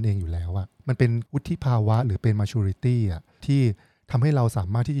ยตัวมันเองอยู่แล้วอะมันเป็นวุฒิภาวะหรือเป็น maturity อะที่ทำให้เราสา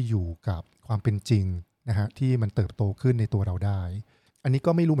มารถที่จะอยู่กับความเป็นจริงนะฮะที่มันเติบโตขึ้นในตัวเราได้อันนี้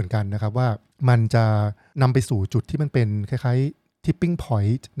ก็ไม่รู้เหมือนกันนะครับว่ามันจะนำไปสู่จุดที่มันเป็นคล้ายๆ tipping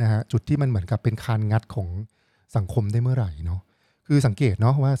point นะฮะจุดที่มันเหมือนกับเป็นคานงัดของสังคมได้เมื่อไหร่เนาะคือสังเกตเน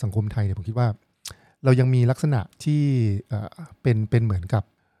าะว่าสังคมไทยเนี่ยผมคิดว่าเรายังมีลักษณะที่เป็นเหมือนกับ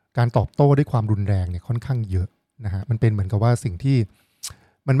การตอบโต้ด้วยความรุนแรงเนี่ยค่อนข้างเยอะนะฮะมันเป็นเหมือนกับว่าสิ่งที่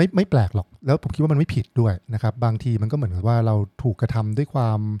มันไม่แปลกหรอกแล้วผมคิดว่ามันไม่ผิดด้วยนะครับบางทีมันก็เหมือนกับว่าเราถูกกระทำด้วยควา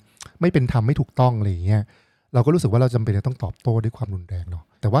มไม่เป็นธรรมไม่ถูกต้องอะไรอย่างเงี้ย เราก็รู้สึกว่าเราจำเป็นจะต้องตอบโต้ด้วยความรุนแรงเนาะ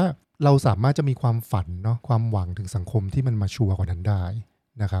แต่ว่าเราสามารถจะมีความฝันเนาะความหวังถึงสังคมที่มันมาชัวร์กว่านั้นได้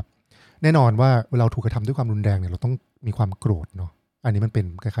นะครับแน่นอนว่าเราถูกกระทำด้วยความรุนแรงเนี่ยเราต้องมีความโกรธเนาะอันนี้มันเป็น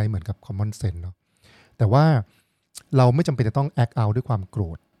คล้ายๆเหมือนกับ common sense เนาะแต่ว่าเราไม่จำเป็นจะต้อง act out ด้วยความโกร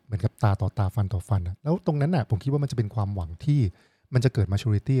ธเหมือนกับตาต่อตาฟันต่อฟันนะแล้วตรงนั้นน่ะผมคิดว่ามันจะเป็นความหวังที่มันจะเกิด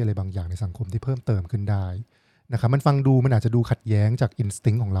maturity อะไรบางอย่างในสังคมที่เพิ่มเติมขึ้นได้นะครับมันฟังดูมันอาจจะดูขัดแย้งจาก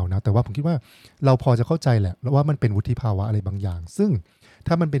instinct ของเรานะแต่ว่าผมคิดว่าเราพอจะเข้าใจแหละแล้วว่ามันเป็นวุฒิภาวะอะไรบางอย่างซึ่ง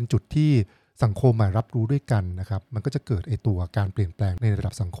ถ้ามันเป็นจุดที่สังคมรับรู้ด้วยกันนะครับมันก็จะเกิดไอตัวการเปลี่ยนแปลงในระ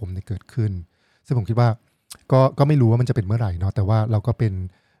ดับสังคมเนี่ยเกิดขึ้นซึ่งผมคิดว่าก็ไม่รู้ว่ามันจะเป็นเมื่อไหร่เนาะแต่ว่าเราก็เป็น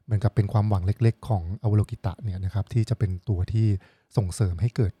เหมือนกับเป็นความหวังเล็กๆของอวโลกิตะเนี่ยนะครับที่จะเป็นตัวที่ส่งเสริมให้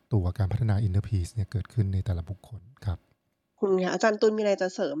เกิดตัวการพัฒนา inner peace เนี่ยเกิดขึ้นในแต่ละบุคคลครับคุณคะอาจารย์ตุลมีอะไรจะ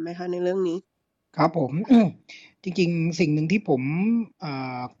เสริมไหมคะในเรื่องนี้ครับผม จริงๆสิ่งหนึ่งที่ผม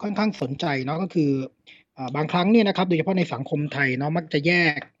ค่อนข้างสนใจเนาะก็คือบางครั้งเนี่ยนะครับโดยเฉพาะในสังคมไทยเนาะมักจะแย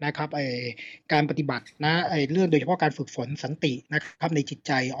กนะครับการปฏิบัตินะเรื่องโดยเฉพาะการฝึกฝนสันตินะครับในจิตใ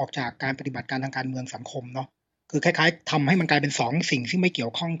จออกจากการปฏิบัติการทางการเมืองสังคมเนาะคือคล้ายๆทำให้มันกลายเป็นสองสิ่งที่ไม่เกี่ย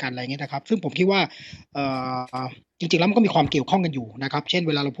วข้องกันอะไรเงี้ยนะครับซึ่งผมคิดว่าจริงๆแล้วมันก็มีความเกี่ยวข้องกันอยู่นะครับเช่นเ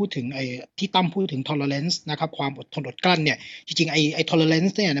วลาเราพูดถึงที่ตั้มพูดถึง tolerance นะครับความอดทนอดกลั้นเนี่ยจริงๆ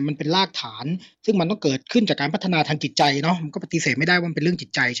tolerance เนี่ยมันเป็นรากฐานซึ่งมันต้องเกิดขึ้นจากการพัฒนาทางจิตใจเนาะมันก็ปฏิเสธไม่ได้ว่ามันเป็นเรื่องจิต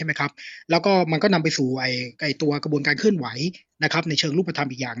ใจใช่ไหมครับแล้วก็มันก็นำไปสู่ตัวกระบวนการเคลื่อนไหวนะครับในเชิงรูปธรรม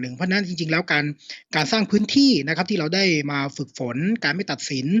อีกอย่างหนึ่งเพราะนั้นจริงๆแล้วการสร้างพื้นที่นะครับที่เราได้มาฝึกฝนการไม่ตัด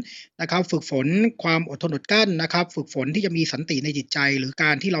สินนะครับฝึกฝนความอดทนอดกลั้นนะครับฝึกฝนที่จะมีสันติในจิตใจหรือก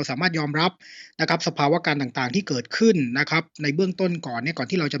ารที่เราสามารถยอมรับนะครับสภาวะการต่างๆที่เกิดขึ้นนะครับในเบื้องต้นก่อนเนี่ยก่อน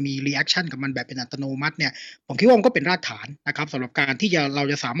ที่เราจะมีรีแอคชั่นกับมันแบบเป็นอัตโนมัติเนี่ยผมคิดว่ามันก็เป็นรากฐานนะครับสำหรับการที่เรา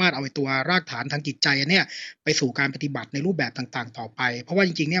จะสามารถเอาตัวรากฐานทางจิตใจเนี่ยไปสู่การปฏิบัติในรูปแบบต่างๆต่อไปเพราะว่าจ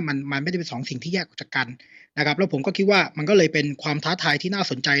ริงๆเนี่ยมันไม่ได้เป็นสองสิ่งที่แยกออกจากกันนะครับแล้วผมก็คิดว่ามันก็เลยเป็นความท้าทายที่น่า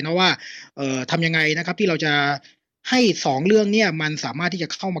สนใจนะว่าทำยังไงนะครับที่เราจะให้2เรื่องเนี่ยมันสามารถที่จะ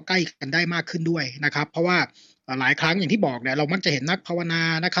เข้ามาใกล้กันได้มากขึ้นด้วยนะครับเพราะว่าหลายครั้งอย่างที่บอกเนี่ยเรามักจะเห็นนักภาวนา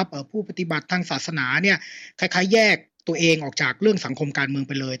นะครับผู้ปฏิบัติทางศาสนาเนี่ยคล้ายๆแยกตัวเองออกจากเรื่องสังคมการเมือง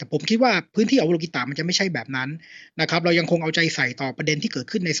ไปเลยแต่ผมคิดว่าพื้นที่อวโลกิตามันจะไม่ใช่แบบนั้นนะครับเรายังคงเอาใจใส่ต่อประเด็นที่เกิด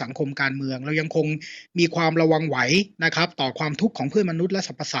ขึ้นในสังคมการเมืองเรายังคงมีความระวังไหวนะครับต่อความทุกข์ของเพื่อนมนุษย์และส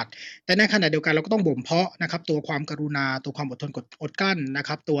รรพสัตว์แต่ในขณะเดียวกันเราก็ต้องบ่มเพาะนะครับตัวความกรุณาตัวความอดทนอดกลั้นนะค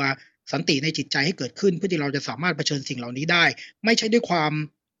รับตัวสันติในจิตใจให้เกิดขึ้นเพื่อที่เราจะสามารถเผชิญสิ่งเหล่านี้ได้ไม่ใช่ด้วยความ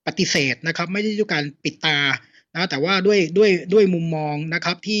ปฏิเสธนะครับไม่ได้ด้วยการปิดตานะแต่ว่าด้วยมุมมองนะค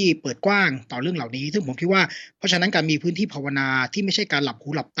รับที่เปิดกว้างต่อเรื่องเหล่านี้ซึ่งผมคิดว่าเพราะฉะนั้นการมีพื้นที่ภาวนาที่ไม่ใช่การหลับหู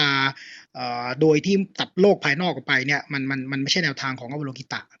หลับตาโดยที่ตัดโลกภายนอกออกไปเนี่ยมันไม่ใช่แนวทางของอวโลกิ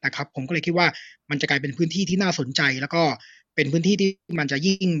ตะนะครับผมก็เลยคิดว่ามันจะกลายเป็นพื้นที่ที่น่าสนใจแล้วก็เป็นพื้นที่ที่มันจะ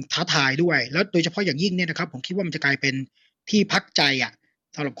ยิ่งท้าทายด้วยแล้วโดยเฉพาะอย่างยิ่งเนี่ยนะครับผมคิดว่ามันจะกลายเป็นที่พักใจ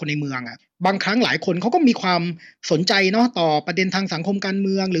สำหรับคนในเมืองบางครั้งหลายคนเขาก็มีความสนใจเนาะต่อประเด็นทางสังคมการเ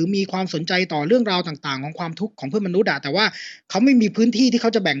มืองหรือมีความสนใจต่อเรื่องราวต่างๆของความทุกข์ของเพื่อนมนุษย์แต่ว่าเขาไม่มีพื้นที่ที่เข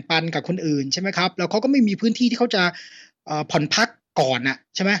าจะแบ่งปันกับคนอื่นใช่ไหมครับแล้วเขาก็ไม่มีพื้นที่ที่เขาจะผ่อนพักก่อน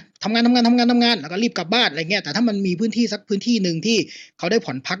ใช่ไหมทำงานแล้วก็รีบกลับบ้านอะไรเงี้ยแต่ถ้ามันมีพื้นที่สักพื้นที่หนึ่งที่เขาได้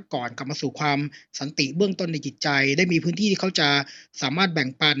ผ่อนพักก่อนกลับมาสู่ความสันติเบื้องต้นในจิตใจได้มีพื้นที่ที่เขาจะสามารถแบ่ง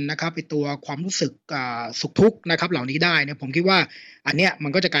ปันนะครับไปตัวความรู้สึกสุขทุกข์นะครับเหล่านี้ได้เนี่ยผมคิดว่าอันเนี้ยมั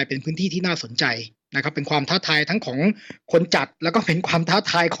นก็จะกลายเป็นพื้นที่ที่น่าสนใจนะครับเป็นความท้าทายทั้งของคนจัดแล้วก็เป็นความท้า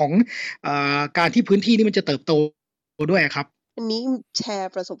ทายของการที่พื้นที่นี้มันจะเติบโตด้วยครับอันนี้แช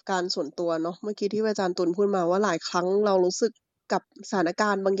ร์ประสบการณ์ส่วนตัวเนาะเมื่อกี้ที่อาจารย์ตุลพูดมาว่าหลายครั้งเรารู้สึกกับสถานกา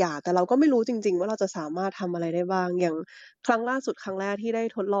รณ์บางอย่างแต่เราก็ไม่รู้จริงๆว่าเราจะสามารถทำอะไรได้บ้างอย่างครั้งล่าสุดครั้งแรกที่ได้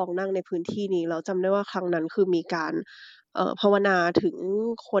ทดลองนั่งในพื้นที่นี้แล้วจำได้ว่าครั้งนั้นคือมีการภาวนาถึง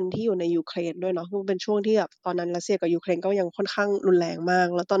คนที่อยู่ในยูเครนด้วยเนาะมันเป็นช่วงที่แบบตอนนั้นรัสเซียกับยูเครนก็ยังค่อนข้างรุนแรงมาก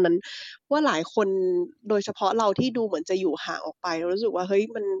แล้วตอนนั้นว่าหลายคนโดยเฉพาะเราที่ดูเหมือนจะอยู่ห่างออกไปเรารู้สึกว่าเฮ้ย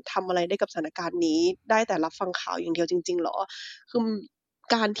มันทำอะไรได้กับสถานการณ์นี้ได้แต่รับฟังข่าวอย่างเดียวจริงๆเหรอคือ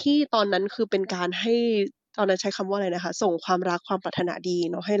การที่ตอนนั้นคือเป็นการให้ตอนนั้นใช้คำว่าอะไรนะคะส่งความรักความปรารถนาดี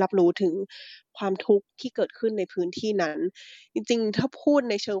เนาะให้รับรู้ถึงความทุกข์ที่เกิดขึ้นในพื้นที่นั้นจริงๆถ้าพูด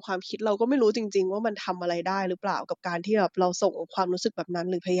ในเชิงความคิดเราก็ไม่รู้จริงๆว่ามันทำอะไรได้หรือเปล่ากับการที่แบบเราส่งความรู้สึกแบบนั้น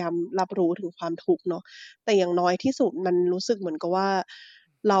หรือพยายามรับรู้ถึงความทุกข์เนาะแต่อย่างน้อยที่สุดมันรู้สึกเหมือนกับว่า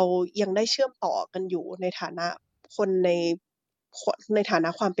เรายังได้เชื่อมต่อกันอยู่ในฐานะคนในฐานะ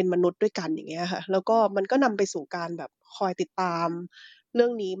ความเป็นมนุษย์ด้วยกันอย่างเงี้ยค่ะแล้วก็มันก็นำไปสู่การแบบคอยติดตามเรื่อ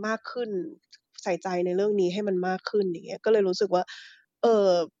งนี้มากขึ้นใส่ใจในเรื่องนี้ให้มันมากขึ้นอย่างเงี้ยก็เลยรู้สึกว่า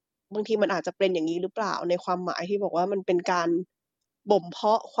บางทีมันอาจจะเป็นอย่างนี้หรือเปล่าในความหมายที่บอกว่ามันเป็นการบ่มเพ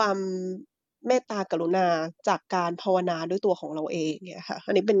าะความ เมตตากรุณาจากการภาวนาด้วยตัวของเราเองเนี่ยค่ะ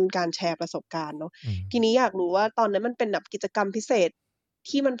อันนี้เป็นการแชร์ประสบการณ์เนาะทีนี้อยากรู้ว่าตอนนั้นมันเป็นแบบกิจกรรมพิเศษ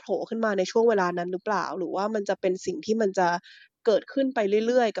ที่มันโผล่ขึ้นมาในช่วงเวลานั้นหรือเปล่าหรือว่ามันจะเป็นสิ่งที่มันจะเกิดขึ้นไป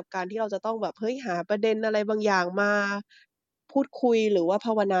เรื่อยๆกับการที่เราจะต้องแบบเฮ้ยหาประเด็นอะไรบางอย่างมาพูดคุยหรือว่าภ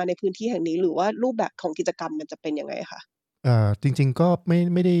าวนาในพื้นที่แห่งนี้หรือว่ารูปแบบของกิจกรรมมันจะเป็นยังไงคะจริงๆก็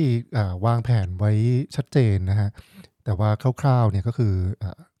ไม่ได้วางแผนไว้ชัดเจนนะฮะแต่ว่าคร่าวๆเนี่ยก็คือ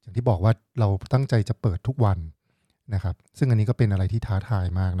อย่างที่บอกว่าเราตั้งใจจะเปิดทุกวันนะครับซึ่งอันนี้ก็เป็นอะไรที่ท้าทาย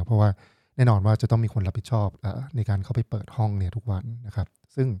มากนะเพราะว่าแน่นอนว่าจะต้องมีคนรับผิดชอบในการเข้าไปเปิดห้องเนี่ยทุกวันนะครับ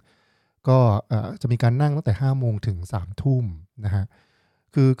ซึ่งก็จะมีการนั่งตั้งแต่5 โมงถึง3 ทุ่มนะฮะ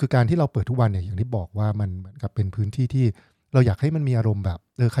คือการที่เราเปิดทุกวันเนี่ยอย่างที่บอกว่ามันเหมือนกับเป็นพื้นที่ที่เราอยากให้มันมีอารมณ์แบบ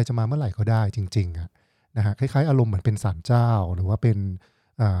ใครจะมาเมื่อไหร่ก็ได้จริงๆอะนะฮะคล้ายๆอารมณ์เหมือนเป็นศาลเจ้าหรือว่าเป็น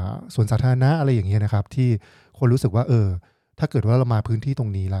สวนสาธารณะอะไรอย่างเงี้ยนะครับที่คนรู้สึกว่าถ้าเกิดว่าเรามาพื้นที่ตร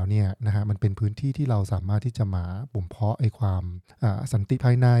งนี้แล้วเนี่ยนะฮะมันเป็นพื้นที่ที่เราสามารถที่จะมาบ่มเพาะไอ้ความสันติภ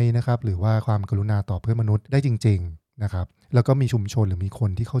ายในนะครับหรือว่าความกรุณาต่อเพื่อนมนุษย์ได้จริงๆนะครับแล้วก็มีชุมชนหรือมีคน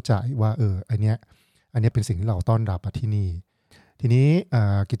ที่เข้าใจว่าอันเนี้ยเป็นสิ่งที่เราต้อนรับที่นี่ทีนี้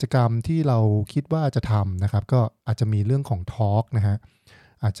กิจกรรมที่เราคิดว่าจะทำนะครับก็อาจจะมีเรื่องของทอล์กนะฮะ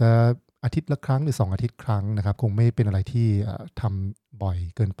อาจจะอาทิตย์ละครั้งหรือ2 อาทิตย์ครั้งนะครับคงไม่เป็นอะไรที่ทำบ่อย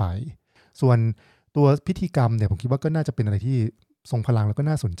เกินไปส่วนตัวพิธีกรรมเนี่ยผมคิดว่าก็น่าจะเป็นอะไรที่ทรงพลังแล้วก็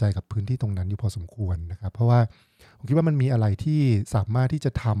น่าสนใจกับพื้นที่ตรงนั้นอยู่พอสมควรนะครับเพราะว่าผมคิดว่ามันมีอะไรที่สามารถที่จ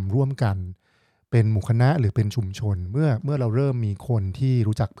ะทำร่วมกันเป็นหมู่คณะหรือเป็นชุมชนเมื่อเราเริ่มมีคนที่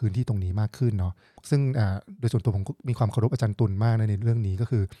รู้จักพื้นที่ตรงนี้มากขึ้นเนาะซึ่งโดยส่วนตัวผมก็มีความเคารพอาจารย์ตุลมากในเรื่องนี้ก็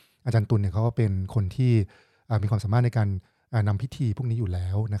คืออาจารย์ตุลเนี่ยเขาก็เป็นคนที่มีความสามารถในการนำพิธีพวกนี้อยู่แล้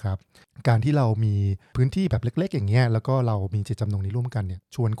วนะครับการที่เรามีพื้นที่แบบเล็กๆอย่างเงี้ยแล้วก็เรามีเจตจำนงนี้ร่วมกันเนี่ย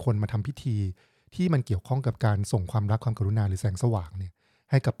ชวนคนมาทำพิธีที่มันเกี่ยวข้องกับการส่งความรักความกรุณาหรือแสงสว่างเนี่ย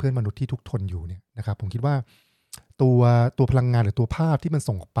ให้กับเพื่อนมนุษย์ที่ทุกข์ทนอยู่เนี่ยนะครับผมคิดว่าตัวพลังงานหรือตัวภาพที่มัน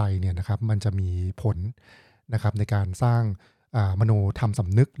ส่งออกไปเนี่ยนะครับมันจะมีผลนะครับในการสร้างมโนธรรมส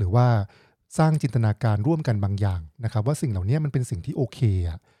ำนึกหรือว่าสร้างจินตนาการร่วมกันบางอย่างนะครับว่าสิ่งเหล่านี้มันเป็นสิ่งที่โอเค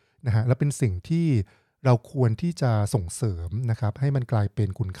นะฮะและเป็นสิ่งที่เราควรที่จะส่งเสริมนะครับให้มันกลายเป็น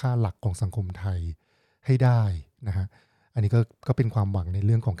คุณค่าหลักของสังคมไทยให้ได้นะฮะอันนี้ก็เป็นความหวังในเ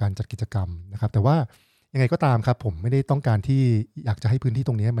รื่องของการจัดกิจกรรมนะครับแต่ว่ายังไงก็ตามครับผมไม่ได้ต้องการที่อยากจะให้พื้นที่ต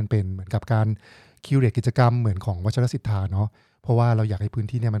รงนี้มันเป็นเหมือนกับการคิวเรตกิจกรรมเหมือนของวัชรศิทธาเนาะเพราะว่าเราอยากให้พื้น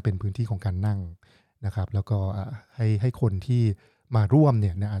ที่เนี่ยมันเป็นพื้นที่ของการนั่งนะครับแล้วก็ให้คนที่มาร่วมเ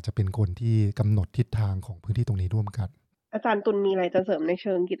นี่ยอาจจะเป็นคนที่กำหนดทิศทางของพื้นที่ตรงนี้ร่วมกันอาจารย์ตุลมีอะไรจะเสริมในเ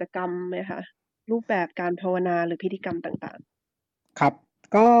ชิงกิจกรรมไหมคะรูปแบบการภาวนาหรือพิธีกรรมต่างๆครับ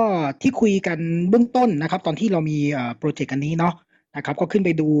ก็ที่คุยกันเบื้องต้นนะครับตอนที่เรามีโปรเจกต์อันนี้เนาะนะครับก็ขึ้นไป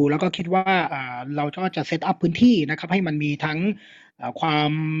ดูแล้วก็คิดว่าเราก็จะเซตอัพพื้นที่นะครับให้มันมีทั้งควา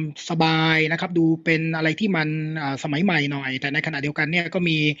มสบายนะครับดูเป็นอะไรที่มันสมัยใหม่หน่อยแต่ในขณะเดียวกันเนี่ยก็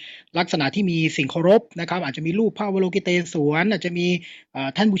มีลักษณะที่มีสิ่งเคารพนะครับอาจจะมีรูปพระอวโลกิเตศวรอาจจะมีแ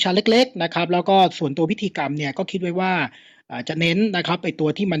ท่านบูชาเล็กๆนะครับแล้วก็ส่วนตัวพิธีกรรมเนี่ยก็คิดไว้ว่าจะเน้นนะครับไอตัว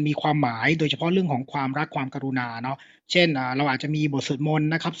ที่มันมีความหมายโดยเฉพาะเรื่องของความรักความกรุณาเนาะเช่นเราอาจจะมีบทสวดมนต์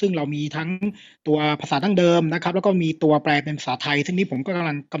นะครับซึ่งเรามีทั้งตัวภาษาดั้งเดิมนะครับแล้วก็มีตัวแปลเป็นภาษาไทยซึ่งนี่ผมก็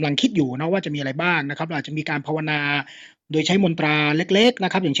กำลังคิดอยู่นะว่าจะมีอะไรบ้างนะครับเราอาจจะมีการภาวนาโดยใช้มนตราเล็กๆน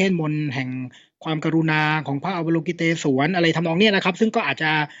ะครับอย่างเช่นมนต์แห่งความกรุณาของพระอวโลกิเตศวรอะไรทำนองเนี้ยนะครับซึ่งก็อาจจ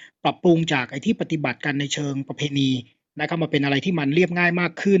ะปรับปรุงจากไอ้ที่ปฏิบัติกันในเชิงประเพณีนะครับมาเป็นอะไรที่มันเรียบง่ายมา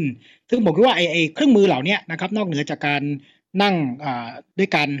กขึ้นซึ่งผมคิดว่าไอ้เครื่องมือเหล่านี้นะครับนอกเหนือจากการนั่งด้วย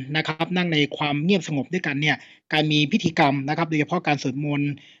กันนะครับนั่งในความเงียบสงบด้วยกันเนี่ยการมีพิธีกรรมนะครับโดยเฉพาะการสวดมน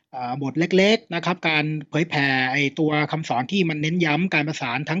ต์บทเล็กๆนะครับการเผยแผ่ไอ้ตัวคำสอนที่มันเน้นย้ำการประส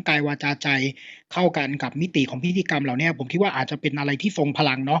านทั้งกายวาจาใจเข้ากันกับมิติของพิธีกรรมเหล่านี้ผมคิดว่าอาจจะเป็นอะไรที่ทรงพ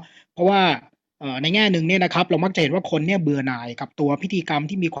ลังเนาะเพราะว่าในแง่หนึ่งเนี่ยนะครับเรามักจะเห็นว่าคนเนี่ยเบื่อหน่ายกับตัวพิธีกรรม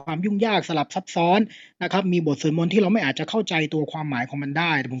ที่มีความยุ่งยากสลับซับซ้อนนะครับมีบทสวดมนต์ที่เราไม่อาจจะเข้าใจตัวความหมายของมันไ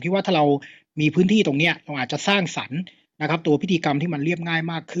ด้แต่ผมคิดว่าถ้าเรามีพื้นที่ตรงเนี้ยเราอาจจะสร้างสรรค์นะครับตัวพิธีกรรมที่มันเรียบง่าย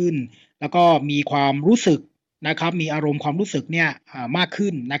มากขึ้นแล้วก็มีความรู้สึกนะครับมีอารมณ์ความรู้สึกเนี่ยมากขึ้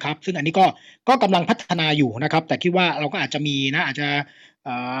นนะครับซึ่งอันนี้ก็กำลังพัฒนาอยู่นะครับแต่คิดว่าเราก็อาจจะมีนะอาจจะ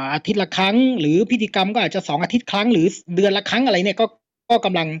อาทิตย์ละครั้งหรือพิธีกรรมก็อาจจะ2 อาทิตย์ครั้งหรือเดือนละครั้งอะไรเนี่ยก็ก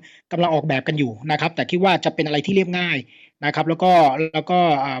ำลังออกแบบกันอยู่นะครับแต่คิดว่าจะเป็นอะไรที่เรียบง่ายนะครับแล้วก็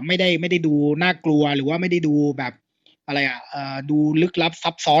ไม่ได้ดูน่ากลัวหรือว่าไม่ได้ดูแบบอะไรดูลึกลับ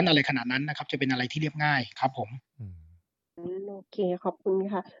ซับซ้อนอะไรขนาดนั้นนะครับจะเป็นอะไรที่เรียบง่ายครับผมโอเคขอบคุณ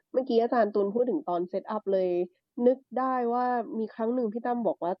ค่ะเมื่อกี้อาจารย์ตูนพูดถึงตอนเซตอัพเลยนึกได้ว่ามีครั้งหนึ่งพี่ตั้มบ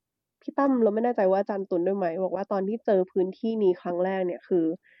อกว่าพี่ตั้มเราไม่แน่ใจว่าอาจารย์ตูนด้วยไหมบอกว่าตอนที่เจอพื้นที่นี้ครั้งแรกเนี่ยคือ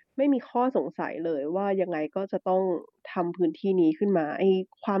ไม่มีข้อสงสัยเลยว่ายังไงก็จะต้องทำพื้นที่นี้ขึ้นมาไอ้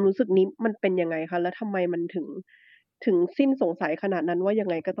ความรู้สึกนี้มันเป็นยังไงคะแล้วทำไมมันถึงสิ้นสงสัยขนาดนั้นว่ายัง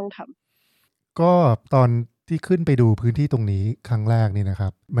ไงก็ต้องทำก็ตอนที่ขึ้นไปดูพื้นที่ตรงนี้ครั้งแรกนี่นะครั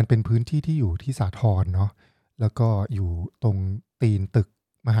บมันเป็นพื้นที่ที่อยู่ที่สาทรเนาะแล้วก็อยู่ตรงตีนตึก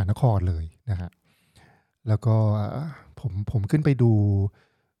มหานครเลยนะฮะแล้วก็ผมขึ้นไปดู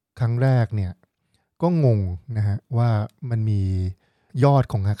ครั้งแรกเนี่ยก็งงนะฮะว่ามันมียอด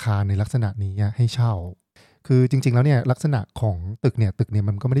ของอาคารในลักษณะนี้ให้เช่าคือจริงๆแล้วเนี่ยลักษณะของตึกเนี่ย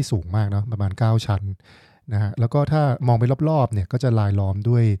มันก็ไม่ได้สูงมากเนาะประมาณ9ชั้นนะฮะแล้วก็ถ้ามองไปรอบๆเนี่ยก็จะรายล้อม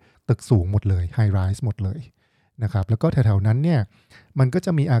ด้วยตึกสูงหมดเลยไฮไรส์หมดเลยนะครับแล้วก็แถวๆนั้นเนี่ยมันก็จ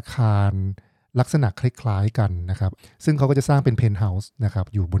ะมีอาคารลักษณะคล้ายๆกันนะครับซึ่งเขาก็จะสร้างเป็นเพนท์เฮาส์นะครับ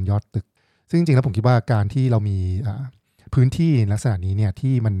อยู่บนยอดตึกซึ่งจริงๆแล้วผมคิดว่าการที่เรามีพื้นที่ลักษณะนี้เนี่ย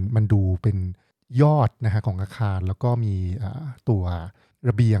ที่มันดูเป็นยอดนะฮะของอาคารแล้วก็มีตัว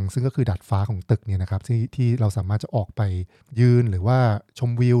ระเบียงซึ่งก็คือดาดฟ้าของตึกเนี่ยนะครับที่เราสามารถจะออกไปยืนหรือว่าช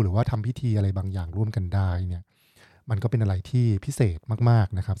มวิวหรือว่าทำพิธีอะไรบางอย่างร่วมกันได้เนี่ยมันก็เป็นอะไรที่พิเศษมาก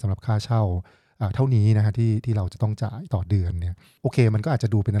ๆนะครับสำหรับค่าเช่าเท่านี้นะฮะที่เราจะต้องจ่ายต่อเดือนเนี่ยโอเคมันก็อาจจะ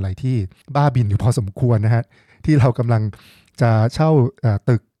ดูเป็นอะไรที่บ้าบินอยู่พอสมควรนะฮะที่เรากำลังจะเช่า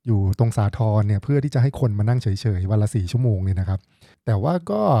ตึกอยู่ตรงสาทรเนี่ยเพื่อที่จะให้คนมานั่งเฉยๆวันละ4 ชั่วโมงเนี่ยนะครับแต่ว่า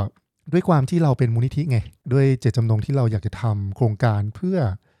ก็ด้วยความที่เราเป็นมูลนิธิไงด้วยเจตจำนงที่เราอยากจะทำโครงการเพื่อ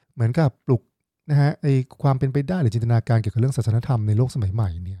เหมือนกับปลุกนะฮะไอความเป็นไปได้หรือจินตนาการเกี่ยวกับเรื่องศาสนธรรมในโลกสมัยใหม่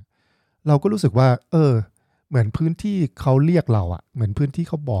เนี่ยเราก็รู้สึกว่าเหมือนพื้นที่เขาเรียกเราเหมือนพื้นที่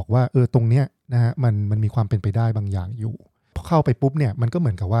เขาบอกว่าตรงเนี้ยนะฮะมันมีความเป็นไปได้บางอย่างอยู่พอเข้าไปปุ๊บเนี่ยมันก็เห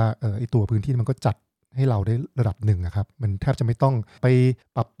มือนกับว่าไอตัวพื้นที่มันก็จัดให้เราได้ระดับหนึ่งครับมันแทบจะไม่ต้องไป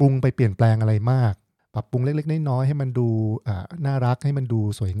ปรับปรุงไปเปลี่ยนแปลงอะไรมากปรับปรุงเล็กๆน้อยๆให้มันดูน่ารักให้มันดู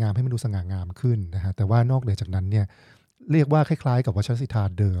สวยงามให้มันดูสง่างามขึ้นนะฮะแต่ว่านอกเหนือจากนั้นเนี่ยเรียกว่าคล้ายๆกับวัชรศิลา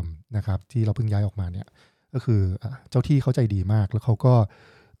เดิมนะครับที่เราเพิ่งย้ายออกมาเนี่ยก็คือเจ้าที่เขาใจดีมากแล้วเขาก็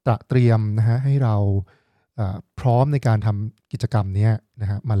เตรียมนะฮะให้เราพร้อมในการทำกิจกรรมนี้นะ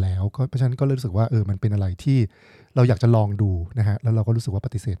ฮะมาแล้วก็เพราะฉะนั้นก็รู้สึกว่ามันเป็นอะไรที่เราอยากจะลองดูนะฮะแล้วเราก็รู้สึกว่าป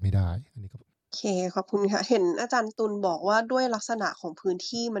ฏิเสธไม่ได้อันนี้ก็โอเคขอบคุณค่ะเห็นอาจารย์ตุลบอกว่าด้วยลักษณะของพื้น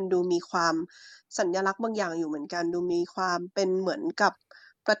ที่มันดูมีความสัญลักษณ์บางอย่างอยู่เหมือนกันดูมีความเป็นเหมือนกับ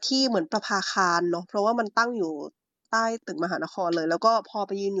ประทีปเหมือนประภาคารเนาะเพราะว่ามันตั้งอยู่ใต้ตึกมหานครเลยแล้วก็พอไ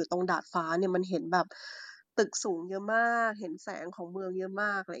ปยืนอยู่ตรงดาดฟ้าเนี่ยมันเห็นแบบตึกสูงเยอะมากเห็นแสงของเมืองเยอะม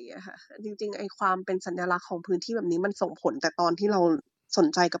ากอะไรอย่างเงี้ยค่ะจริงๆไอ้ความเป็นสัญลักษณ์ของพื้นที่แบบนี้มันส่งผลแต่ตอนที่เราสน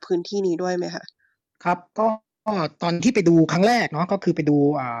ใจกับพื้นที่นี้ด้วยไหมคะครับก็ตอนที่ไปดูครั้งแรกเนาะก็คือไปดู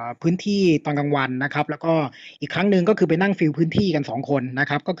พื้นที่ตอนกลางวันนะครับแล้วก็อีกครั้งหนึ่งก็คือไปนั่งฟีลพื้นที่กัน2คนนะ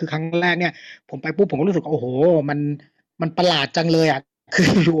ครับก็คือครั้งแรกเนี่ยผมไปปุ๊บผมก็รู้สึกโอ้โหมันประหลาดจังเลยคือ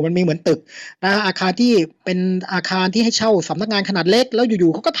อยู่มันมีเหมือนตึกนะอาคารที่เป็นอาคารที่ให้เช่าสำนักงานขนาดเล็กแล้วอ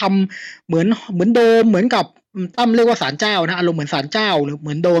ยู่ๆเขาก็ทำเหมือนโดมเหมือนกับตั้มเรียกว่าศาลเจ้านะอารมณ์เหมือนศาลเจ้าหรือเห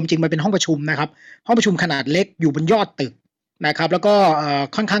มือนโดมจริงมันเป็นห้องประชุมนะครับห้องประชุมขนาดเล็กอยู่บนยอดตึกนะครับแล้วก็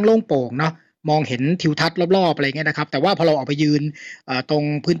ค่อนข้างโล่งโปร่งเนาะมองเห็นทิวทัศน์รอบๆอะไรเงี้ยนะครับแต่ว่าพอเราออกไปยืนตรง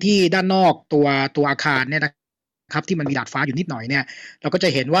พื้นที่ด้านนอกตัวอาคารเนี่ยนะครับที่มันมีดาดฟ้าอยู่นิดหน่อยเนี่ยเราก็จะ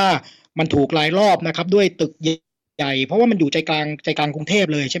เห็นว่ามันถูกรายรอบนะครับด้วยตึกใหญ่เพราะว่ามันอยู่ใจกลางกรุงเทพ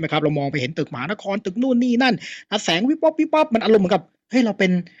เลยใช่ไหมครับเรามองไปเห็นตึกมหานครตึกนู่นนี่นั่นแสงวิบวับวิบวับมันอารมณ์เหมือนกับเฮ้ยเราเ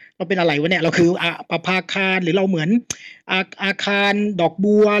ป็นอะไรวะเนี่ยเราคือประภาคารหรือเราเหมือนอาคารดอก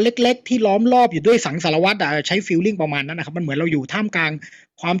บัวเล็กๆที่ล้อมรอบอยู่ด้วยสังสารวัตรใช้ฟีลลิ่งประมาณนั้นนะครับมันเหมือนเราอยู่ท่ามกลาง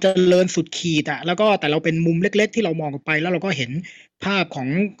ความเจริญสุดขีดแล้วก็แต่เราเป็นมุมเล็กๆที่เรามองออกไปแล้วเราก็เห็นภาพของ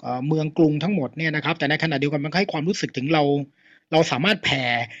เมืองกรุงทั้งหมดเนี่ยนะครับแต่ในขณะเดียวกันมันให้ความรู้สึกถึงเราสามารถแผ่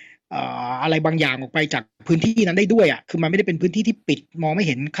อะไรบางอย่างออกไปจากพื้นที่นั้นได้ด้วยคือมันไม่ได้เป็นพื้นที่ที่ปิดมองไม่เ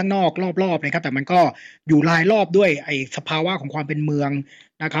ห็นข้างนอกรอบๆนะครับแต่มันก็อยู่รายรอบด้วยไอ้สภาวะของความเป็นเมือง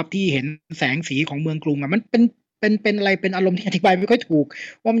นะครับที่เห็นแสงสีของเมืองกรุงมันเป็นอะไรเป็นอารมณ์ที่อธิบายไม่ค่อยถูก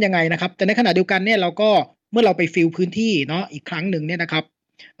ว่ามันยังไงนะครับแต่ในขณะเดียวกันเนี่ยเราก็เมื่อเราไปฟีลพื้นที่เนาะอีกครั้งหนึ่งเนี่ยนะครับ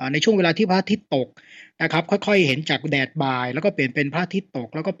ในช่วงเวลาที่พระอาทิตย์ตกนะครับค่อยๆเห็นจากแดดบ่ายแล้วก็เปลี่ยนเป็นพระอาทิตย์ตก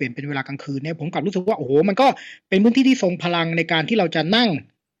แล้วก็เปลี่ยนเป็นเวลากลางคืนเนี่ยผมกลับรู้สึกว่าโอ้โหมันก็เป็นพื้นที่ที่ทรงพลังในการที่เราจะนั่ง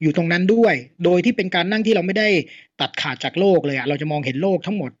อยู่ตรงนั้นด้วยโดยที่เป็นการนั่งที่เราไม่ได้ตัดขาดจากโลกเลยเราจะมองเห็นโลก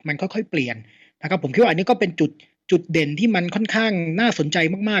ทั้งหมดมันค่อยๆเปลี่ยนนะครับผมคิดว่าอันนี้ก็เป็นจุดเด่นที่มันค่อนข้างน่าสนใจ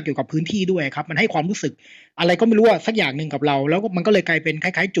มากๆเกี่ยวกับพื้นที่ด้วยครับมันให้ความรู้สึกอะไรก็ไม่รู้สักอย่างหนึ่งกับเราแล้วมันก็เลยกลายเป็นค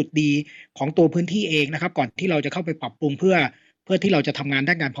ล้ายๆจุดดีของตัวพื้นที่เองนะครับก่อนที่เราจะเข้าไปปรับปรุงเพื่อที่เราจะทำงาน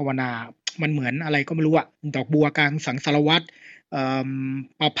ด้านการภาวนามันเหมือนอะไรก็ไม่รู้ดอกบัวกลางสังสารวัตร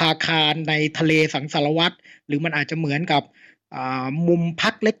ประภาคารในทะเลสังสารวัตรหรือมันอาจจะเหมือนกับมุมพั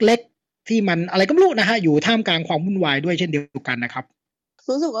กเล็กๆที่มันอะไรก็ไม่รู้นะฮะอยู่ท่ามกลางความวุ่นวายด้วยเช่นเดียวกันนะครับ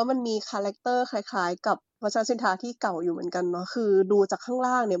รู้สึกว่ามันมีคาแรคเตอร์คล้ายๆกับ วัชรศิลาที่เก่าอยู่เหมือนกันเนาะคือดูจากข้าง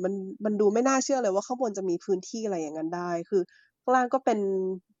ล่างเนี่ยมันดูไม่น่าเชื่อเลยว่าข้างบนจะมีพื้นที่อะไรอย่างนั้นได้คือข้างล่างก็เป็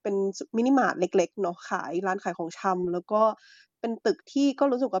นมินิมาร์ทเล็กๆเนาะขายร้านขายของชำแล้วก็เป็นตึกที่ก็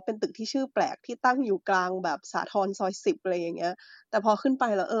รู้สึกว่าเป็นตึกที่ชื่อแปลกที่ตั้งอยู่กลางแบบสาทรซอย10อะไรอย่างเงี้ยแต่พอขึ้นไ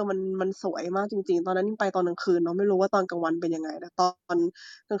ปแล้วมันสวยมากจริงๆตอนนั้นไปตอนกลางคืนเนาะไม่รู้ว่าตอนกลางวันเป็นยังไงนะตอ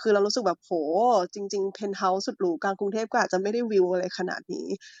นกลางคืนเรารู้สึกแบบโหจริงๆเพนท์เฮาส์สุดหรูกลางกรุงเทพก็อาจจะไม่ได้วิวอะไรขนาด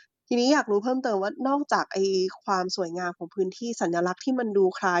นี้ทีนี้อยากรู้เพิ่มเติมว่านอกจากไอ้ความสวยงามของพื้นที่สัญลักษณ์ที่มั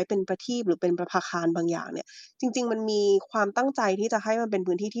นดูคล้ายเป็นประทีปหรือเป็นประภาคารบางอย่างเนี่ยจริงๆมันมีความตั้งใจที่จะให้มันเป็น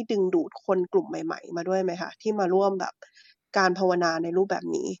พื้นที่ที่ดึงดูดคนกลุ่มใหม่ๆมาด้วยไหมคะที่มาร่วมแบบการภาวนาในรูปแบ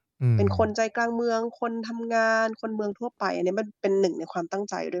บนี้เป็นคนใจกลางเมืองคนทำงานคนเมืองทั่วไปอันนี้มันเป็นหนึ่งในความตั้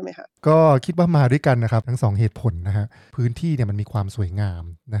งใจด้วยไหมคะก็คิดว่ามาด้วยกันนะครับทั้ง2เหตุผลนะฮะพื้นที่เนี่ยมันมีความสวย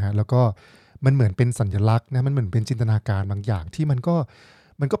งามนะฮะแล้วก็มันเหมือนเป็นสัญลักษณ์นะมันเหมือนเป็นจินตนาการบางอย่างที่มั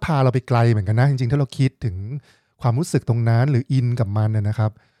นก็พาเราไปไกลเหมือนกันนะจริงๆถ้าเราคิดถึงความรู้สึกตรงนั้นหรืออินกับมันนะค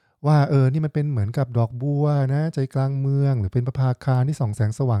รับว่านี่มันเป็นเหมือนกับดอกบัวนะใจกลางเมืองหรือเป็นประภาคารที่ส่องแ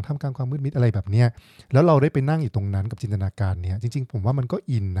สงสว่างท่ามกลางความมืดมิดอะไรแบบเนี้ยแล้วเราได้ไปนั่งอยู่ตรงนั้นกับจินตนาการเนี้ยจริงๆผมว่ามันก็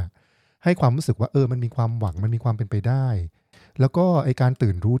อินนะให้ความรู้สึกว่ามันมีความหวังมันมีความเป็นไปได้แล้วก็ไอกา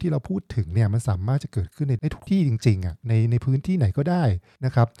รตื่นรู้ที่เราพูดถึงเนี่ยมันสามารถจะเกิดขึ้นในทุกที่จริงๆอ่ะในพื้นที่ไหนก็ได้น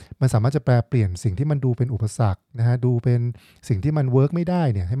ะครับมันสามารถจะแปลเปลี่ยนสิ่งที่มันดูเป็นอุปสรรคนะฮะดูเป็นสิ่งที่มันเวิร์กไม่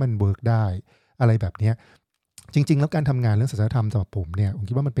ได้เนี่ยให้มันเวิร์กได้อะไรแบบเนี้ยจริงๆแล้วการทำงานเรื่องศีลธรรมสำหรับผมเนี่ยผม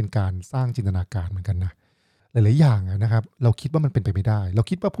คิดว่ามันเป็นการสร้างจินตนาการเหมือนกันนะหลายๆอย่างนะครับเราคิดว่ามันเป็นไปไม่ได้เรา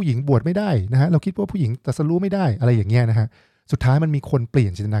คิดว่าผู้หญิงบวชไม่ได้นะฮะเราคิดว่าผู้หญิงตรัสรู้ไม่ได้อะไรอย่างเงี้ยนะฮะสุดท้ายมันมีคนเปลี่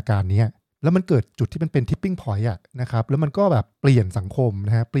ยนจินตนาการนี้แล้วมันเกิดจุดที่มันเป็น tipping point อ่ะนะครับแล้วมันก็แบบเปลี่ยนสังคมน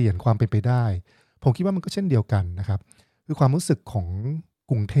ะฮะเปลี่ยนความเป็นไปได้ผมคิดว่ามันก็เช่นเดียวกันนะครับคือความรู้สึกของ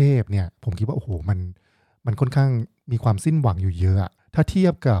กรุงเทพเนี่ยผมคิดว่าโอ้โหมันค่อนข้างมีความสิ้นหวังอยู่เยอะถ้าเ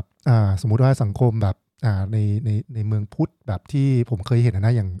ทียบกับสมมุติว่าสังคมแบบในเมืองพุทธแบบที่ผมเคยเห็น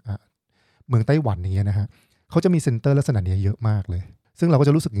นะอย่างเมืองไต้หวันอย่างเงี้ยนะฮะเขาจะมีเซ็นเตอร์ลักษณะนี้เยอะมากเลยซึ่งเราก็จ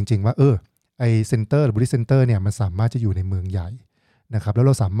ะรู้สึกจริงๆว่าไอเซ็นเตอร์หรือบุริเซ็นเตอร์เนี่ยมันสามารถจะอยู่ในเมืองใหญ่นะครับแล้ว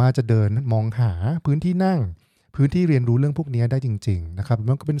เราสามารถจะเดินมองหาพื้นที่นั่งพื้นที่เรียนรู้เรื่องพวกนี้ได้จริงๆนะครับ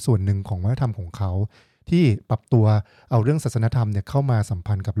มันก็เป็นส่วนหนึ่งของวัฒนธรรมของเขาที่ปรับตัวเอาเรื่องศาสนธรรมเนี่ยเข้ามาสัม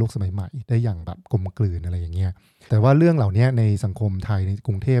พันธ์กับโลกสมัยใหม่ได้อย่างแบบกลมกลืนอะไรอย่างเงี้ยแต่ว่าเรื่องเหล่านี้ในสังคมไทยในก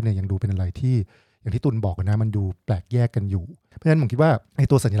รุงเทพเนี่ยยังดูเป็นอะไรที่อย่างที่ตุลบอกนะมันดูแปลกแยกกันอยู่เพราะฉะนั้นผมคิดว่าไอ้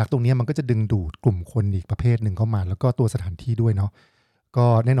ตัวสัญลักษณ์ตรงนี้มันก็จะดึงดูดกลุ่มคนอีกประเภทหนึ่งเข้ามาแล้วก็ตัวสถานที่ด้วยเนาะ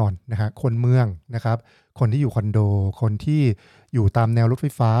ก็แน่นอนนะฮะคนเมืองนะครับคนที่อยู่คอนโดคนที่อยู่ตามแนวรถไฟ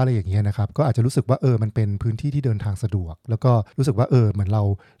ฟ้าอะไรอย่างเงี้ยนะครับก็อาจจะรู้สึกว่ามันเป็นพื้นที่ที่เดินทางสะดวกแล้วก็รู้สึกว่าเหมือนเ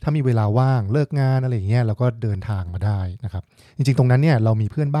ราถ้ามีเวลาว่างเลิกงานอะไรอย่างเงี้ยเราก็เดินทางมาได้นะครับจริงๆตรงนั้นเนี่ยเร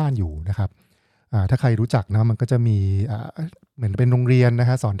ามีเพื่อนบ้านอยู่นะครับถ้าใครรู้จักนะมันก็จะมีเหมือนเป็นโรงเรียนนะ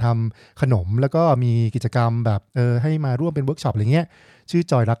ฮะสอนทำขนมแล้วก็มีกิจกรรมแบบให้มาร่วมเป็นเวิร์กช็อปอะไรเงี้ยชื่อ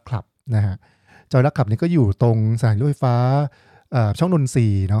จอยรักคลับนะฮะจอยรักคลับนี่ก็อยู่ตรงสถานีรถไฟฟ้าช่องนน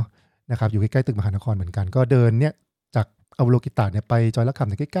ทรีเนาะนะครับอยู่ใกล้ๆตึกมหานครเหมือนกันก็เดินเนี่ยจากอวโลกิตะเนี่ยไปจอยรักคลับเ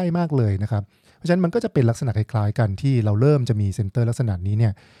นี่ยใกล้ๆมากเลยนะครับเพราะฉะนั้นมันก็จะเป็นลักษณะคล้ายๆกันที่เราเริ่มจะมีเซ็นเตอร์ลักษณะนี้เ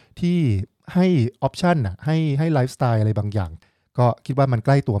นี่ยที่ให้ออปชันให้ไลฟ์สไตล์อะไรบางอย่างก็คิดว่ามันใ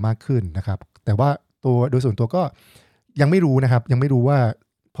กล้ตัวมากขึ้นนะครับแต่ว่าตัวโดยส่วนตัวก็ยังไม่รู้นะครับยังไม่รู้ว่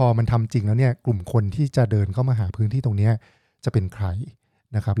าพอมันทำจริงแล้วเนี่ยกลุ่มคนที่จะเดินเข้ามาหาพื้นที่ตรงนี้จะเป็นใค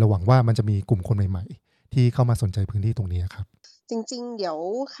รนะครับเราหวังว่ามันจะมีกลุ่มคนใหม่ๆที่เข้ามาสนใจพื้นที่ตรงนี้ครับจริงๆเดี๋ย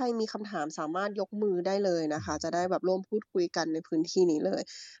วใครมีคำถามสามารถยกมือได้เลยนะคะจะได้แบบร่วมพูดคุยกันในพื้นที่นี้เลย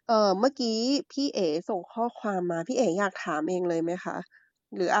เมื่อกี้พี่เอ๋ส่งข้อความมาพี่เอ๋อยากถามเองเลยไหมคะ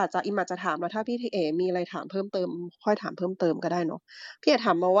หรืออาจจะถามแล้วถ้าพี่เอ๋มีอะไรถามเพิ่มเติมค่อยถามเพิ่มเติมก็ได้เนาะพี่เอ๋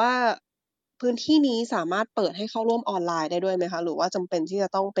ถามมาว่าพื้นที่นี้สามารถเปิดให้เข้าร่วมออนไลน์ได้ด้วยไหมคะหรือว่าจำเป็นที่จะ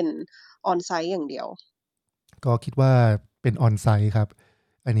ต้องเป็นออนไซต์อย่างเดียวก็คิดว่าเป็นออนไซต์ครับ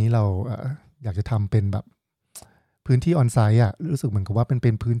อันนี้เราอยากจะทำเป็นแบบพื้นที่ออนไซต์รู้สึกเหมือนกับว่า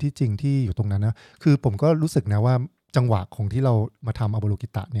เป็นพื้นที่จริงที่อยู่ตรงนั้นนะคือผมก็รู้สึกนะว่าจังหวะของที่เรามาทำอโบโ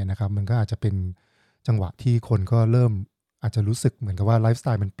ลกิตะเนี่ยนะครับมันก็อาจจะเป็นจังหวะที่คนก็เริ่มอาจจะรู้สึกเหมือนกับว่าไลฟ์สไต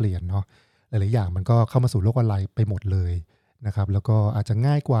ล์มันเปลี่ยนเนาะหลายๆอย่างมันก็เข้ามาสู่โลกออนไลน์ไปหมดเลยนะครับแล้วก็อาจจ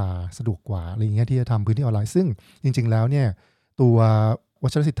ะง่ายกว่าสะดวกกว่าอะไรอย่างเงี้ยที่จะทำพื้นที่ออนไลน์ซึ่งจริงๆแล้วเนี่ยตัววั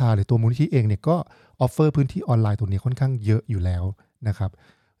ชรศิลธาหรือตัวมูลนิธิเองเนี่ยก็ออฟเฟอร์พื้นที่ออนไลน์ตรงนี้ค่อนข้างเยอะอยู่แล้วนะครั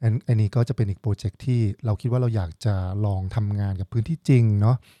บอันนี้ก็จะเป็นอีกโปรเจกต์ที่เราคิดว่าเราอยากจะลองทำงานกับพื้นที่จริงเ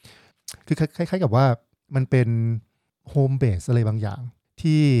นาะคือคล้ายๆกับว่ามันเป็นโฮมเบสอะไรบางอย่า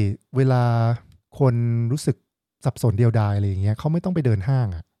งที่เวลาคนรู้สึกสับสนเดียวดายอะไรอย่างเงี้ยเขาไม่ต้องไปเดินห้า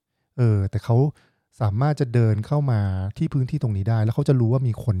งแต่เขาสามารถจะเดินเข้ามาที่พื้นที่ตรงนี้ได้แล้วเขาจะรู้ว่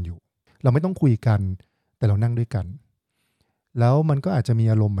ามีคนอยู่เราไม่ต้องคุยกันแต่เรานั่งด้วยกันแล้วมันก็อาจจะมี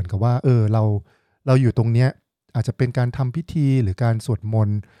อารมณ์เหมือนกับว่า เราอยู่ตรงเนี้ยอาจจะเป็นการทำพิธีหรือการสวดมน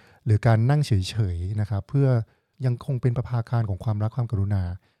ต์หรือการนั่งเฉยๆนะครับเพื่อยังคงเป็นประภาคารของความรักความกรุณา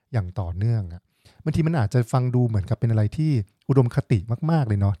อย่างต่อเนื่องบางทีมันอาจจะฟังดูเหมือนกับเป็นอะไรที่อุดมคติมากๆ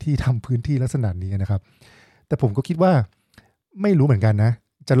เลยเนาะที่ทำพื้นที่ลักษณะนี้นะครับแต่ผมก็คิดว่าไม่รู้เหมือนกันนะ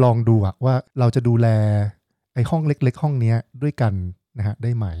จะลองดูว่าเราจะดูแลไอ้ห้องเล็กๆห้องนี้ด้วยกันนะฮะไ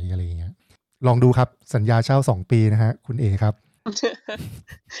ด้ไหมอะไรอย่างเงี้ยลองดูครับสัญญาเช่า2 ปีนะฮะคุณเอครับ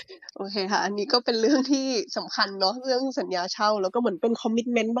โอเคค่ะ อันนี้ก็เป็นเรื่องที่สำคัญเนาะเรื่องสัญญาเช่าแล้วก็เหมือนเป็นคอมมิต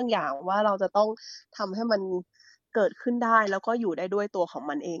เมนต์บางอย่างว่าเราจะต้องทำให้มันเกิดขึ้นได้แล้วก็อยู่ได้ด้วยตัวของ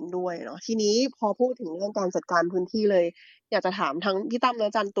มันเองด้วยเนาะทีนี้พอพูดถึงเรื่องการจัดการพื้นที่เลยอยากจะถามทั้งพี่ตั้มและ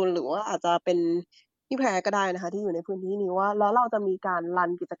อาจารย์ตุลหรือว่าอาจจะเป็นพี่แพรก็ได้นะคะที่อยู่ในพื้นที่นี้ว่าแล้วเราจะมีการรั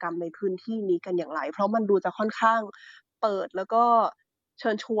นกิจกรรมในพื้นที่นี้กันอย่างไรเพราะมันดูจะค่อนข้างเปิดแล้วก็เชิ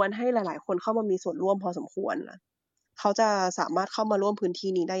ญชวนให้หลายๆคนเข้ามามีส่วนร่วมพอสมควรนะเขาจะสามารถเข้ามาร่วมพื้นที่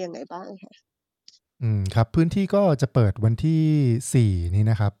นี้ได้ยังไงบ้างคะครับพื้นที่ก็จะเปิดวันที่4นี้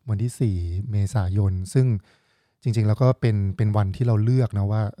นะครับวันที่4เมษายนซึ่งจริงๆแล้วก็เป็นวันที่เราเลือกนะ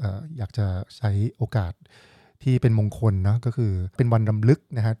ว่าอยากจะใช้โอกาสที่เป็นมงคลเนาะก็คือเป็นวันรำลึก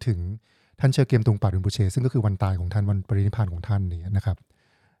นะฮะถึงท่านเชอเกมตุงปารินปุเชซึ่งก็คือวันตายของท่านวันปรินิพพานของท่านนี่นะครับ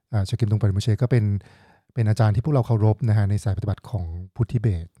เชอเกมตุงปารินปุเชก็เป็นอาจารย์ที่พวกเราเคารพนะฮะในสายปฏิบัติของพุทธิเบ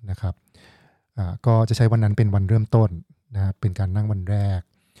สนะครับก็จะใช้วันนั้นเป็นวันเริ่มต้นนะเป็นการนั่งวันแรก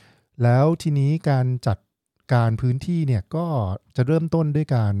แล้วทีนี้การจัดการพื้นที่เนี่ยก็จะเริ่มต้นด้วย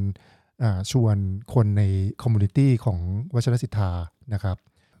การชวนคนในคอมมูนิตี้ของวชิรศิทธานะครับ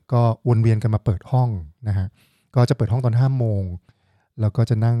ก็วนเวียนกันมาเปิดห้องนะฮะก็จะเปิดห้องตอน5 โมงแล้วก็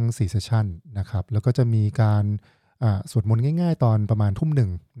จะนั่ง4 เซสชั่นนะครับแล้วก็จะมีการสวดมนต์ง่ายๆตอนประมาณ 19:00 น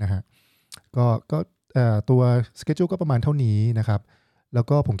นะฮะก็ตัวสเกจจูก็ประมาณเท่านี้นะครับแล้ว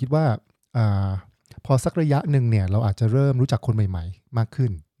ก็ผมคิดว่าพอสักระยะหนึ่งเนี่ยเราอาจจะเริ่มรู้จักคนใหม่ๆมากขึ้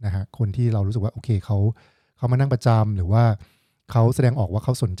นนะฮะคนที่เรารู้สึกว่าโอเคเขามานั่งประจำหรือว่าเขาแสดงออกว่าเข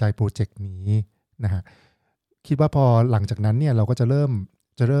าสนใจโปรเจกต์นี้นะฮะคิดว่าพอหลังจากนั้นเนี่ยเราก็จะเริ่ม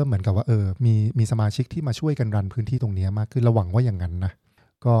เหมือนกับว่ามีสมาชิกที่มาช่วยกันรันพื้นที่ตรงนี้มากขึ้นระหวังว่าอย่างนั้นนะ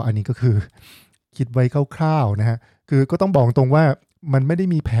ก็อันนี้ก็คือคิดไว้คร่าวๆนะฮะคือก็ต้องบอกตรงว่ามันไม่ได้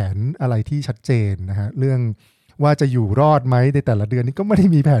มีแผนอะไรที่ชัดเจนนะฮะเรื่องว่าจะอยู่รอดไหมในแต่ละเดือนนี้ก็ไม่ได้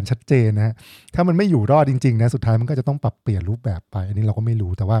มีแผนชัดเจนนะฮะถ้ามันไม่อยู่รอดจริงๆนะสุดท้ายมันก็จะต้องปรับเปลี่ยนรูปแบบไปอันนี้เราก็ไม่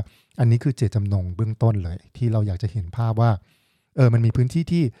รู้แต่ว่าอันนี้คือเจตจำนงเบื้องต้นเลยที่เราอยากจะเห็นภาพว่ามันมีพื้นที่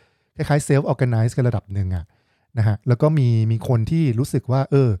ที่คล้ายๆเซลฟ์ออร์แกไนซ์กันระดับหนึ่งนะฮะแล้วก็มีคนที่รู้สึกว่า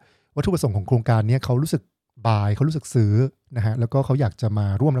วัตถุประสงค์ของโครงการนี้เขารู้สึกบายเขารู้สึกซื้อนะฮะแล้วก็เขาอยากจะมา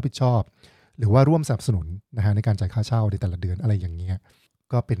ร่วมรับผิดชอบหรือว่าร่วมสนับสนุนนะฮะในการจ่ายค่าเช่าในแต่ละเดือนอะไรอย่างเงี้ย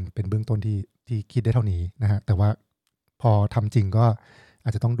ก็เป็นเบื้องต้นที่คิดได้เท่านี้นะฮะแต่ว่าพอทำจริงก็อา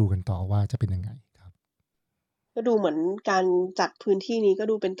จจะต้องดูกันต่อว่าจะเป็นยังไงครับก็ดูเหมือนการจัดพื้นที่นี้ก็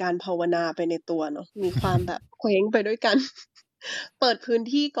ดูเป็นการภาวนาไปในตัวเนาะมีความแบบเคว้งไปด้วยกัน เปิดพื้น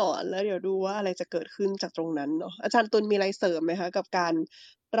ที่ก่อนแล้วเดี๋ยวดูว่าอะไรจะเกิดขึ้นจากตรงนั้นเนาะอาจารย์ตุลมีอะไรเสริมไหมคะกับการ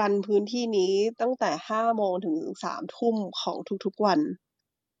รันพื้นที่นี้ตั้งแต่5 โมงถึง3 ทุ่มของทุกๆวัน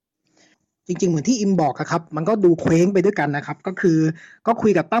จริงๆเหมือนที่อิมบอกครับมันก็ดูเคว้งไปด้วยกันนะครับก็คือก็คุ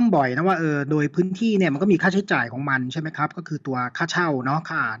ยกับตั้มบ่อยนะว่าโดยพื้นที่เนี่ยมันก็มีค่าใช้จ่ายของมันใช่ไหมครับก็คือตัวค่าเช่าเนาะ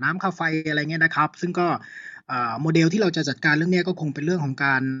ค่าน้ำค่าไฟอะไรเงี้ยนะครับซึ่งก็โมเดลที่เราจะจัดการเรื่องนี้ก็คงเป็นเรื่องของก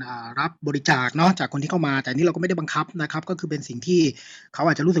ารรับบริจาคเนาะจากคนที่เข้ามาแต่นี่เราก็ไม่ได้บังคับนะครับก็คือเป็นสิ่งที่เขา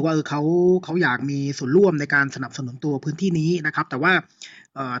อาจจะรู้สึกว่าเขาอยากมีส่วนร่วมในการสนับสนุนตัวพื้นที่นี้นะครับแต่ว่า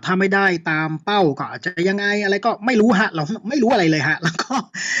ถ้าไม่ได้ตามเป้าก็อาจจะยังไงอะไรก็ไม่รู้ฮะเราไม่รู้อะไรเลยฮะแล้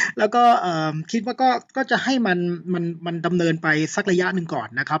วก็คิดว่าก็จะให้มันดำเนินไปสักระยะหนึ่งก่อน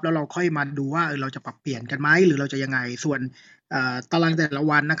นะครับแล้วเราค่อยมาดูว่าเราจะปรับเปลี่ยนกันไหมหรือเราจะยังไงส่วนตารางแต่ละ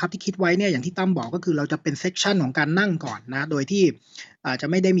วันนะครับที่คิดไว้เนี่ยอย่างที่ตั้มบอกก็คือเราจะเป็นเซกชันของการนั่งก่อนนะโดยที่อาจจะ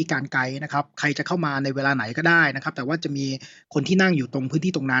ไม่ได้มีการไกด์นะครับใครจะเข้ามาในเวลาไหนก็ได้นะครับแต่ว่าจะมีคนที่นั่งอยู่ตรงพื้น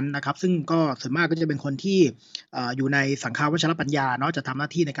ที่ตรงนั้นนะครับซึ่งก็ส่วนมากก็จะเป็นคนที่อยู่ในสังฆาวชรปัญญาเนาะจะทำหน้า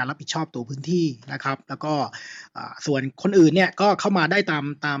ที่ในการรับผิดชอบตัวพื้นที่นะครับแล้วก็ส่วนคนอื่นเนี่ยก็เข้ามาได้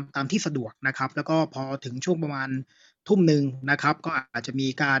ตามที่สะดวกนะครับแล้วก็พอถึงช่วงประมาณ 19:00 นนะครับก็อาจจะมี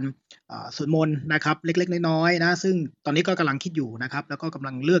การสวดมนต์นะครับเล็กๆน้อยๆนะซึ่งตอนนี้ก็กำลังคิดอยู่นะครับแล้วก็กำ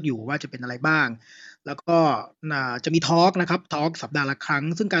ลังเลือกอยู่ว่าจะเป็นอะไรบ้างแล้วก็จะมีทอล์กนะครับทอล์กสัปดาห์ละครั้ง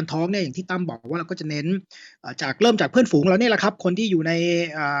ซึ่งการทอล์กเนี่ยอย่างที่ตั้มบอกว่าเราก็จะเน้นเริ่มจากเพื่อนฝูงเราเนี่ยแหละครับคนที่อยู่ใน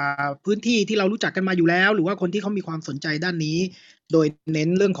พื้นที่ที่เรารู้จักกันมาอยู่แล้วหรือว่าคนที่เขามีความสนใจด้านนี้โดยเน้น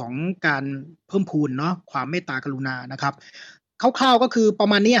เรื่องของการเพิ่มพูนเนาะความเมตตากรุณานะครับคร่าวๆก็คือประ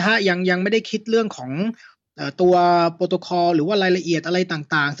มาณนี้ฮะยังไม่ได้คิดเรื่องของตัวโปรโตคอลหรือว่ารายละเอียดอะไร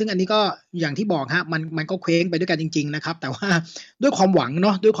ต่างๆซึ่งอันนี้ก็อย่างที่บอกฮะมันก็เคว้งไปด้วยกันจริงๆนะครับแต่ว่าด้วยความหวังเน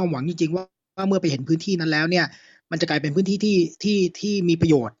าะด้วยความหวังจริงๆว่าเมื่อไปเห็นพื้นที่นั้นแล้วเนี่ยมันจะกลายเป็นพื้นที่ที่มีประ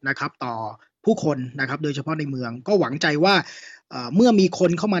โยชน์นะครับต่อ ผู้คนนะครับโดยเฉพาะในเมืองก็หวังใจว่าเมื่อมีค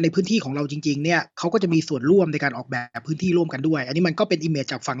นเข้ามาในพื้นที่ของเราจริงๆเนี่ยเขาก็จะมีส่วนร่วมในการออกแบบพื้นที่ร่วมกันด้วยอันนี้มันก็เป็นอิมเมจ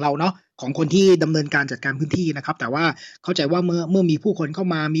จากฝั่งเราเนาะของคนที่ดำเนินการจัดการพื้นที่นะครับแต่ว่าเข้าใจว่าเมื่อมีผู้คนเข้า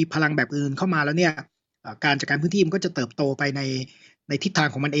มามีพลังแบบอื่นเข้ามาแล้วเนี่ยการจัดการพื้นที่มันก็จะเติบโตไปในทิศทาง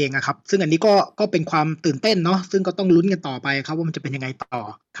ของมันเองนะครับซึ่งอันนี้ก็เป็นความตื่นเต้นเนาะซึ่งก็ต้องลุ้นกันต่อไปครับว่ามันจะเป็นยังไงต่อ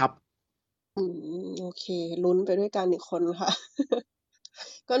ครับโอเคลุ้นไปด้วยกันอีกคนค่ะ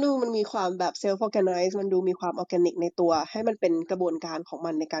ก็ดูมันมีความแบบ self organize มันดูมีความ organic ในตัวให้มันเป็นกระบวนการของ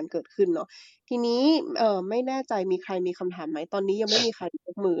มันในการเกิดขึ้นเนาะทีนี้ไม่แน่ใจมีใครมีคำถามไหมตอนนี้ยังไม่มีใครย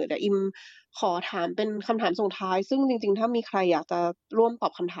กมือเดี๋ยวอิมขอถามเป็นคำถามส่งท้ายซึ่งจริงๆถ้ามีใครอยากจะร่วมตอ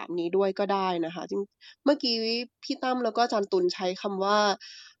บคำถามนี้ด้วยก็ได้นะคะจริงเมื่อกี้พี่ตั้มแล้วก็อาจารย์ตุลใช้คำว่า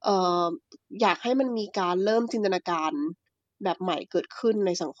อยากให้มันมีการเริ่มจินตนาการแบบใหม่เกิดขึ้นใ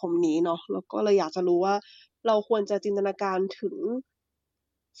นสังคมนี้เนาะแล้วก็เลยอยากจะรู้ว่าเราควรจะจินตนาการถึง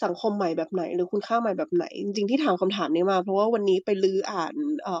สังคมใหม่แบบไหนหรือคุณค่าใหม่แบบไหนจริงๆที่ถามคำถามนี้มาเพราะว่าวันนี้ไปรื้ออ่าน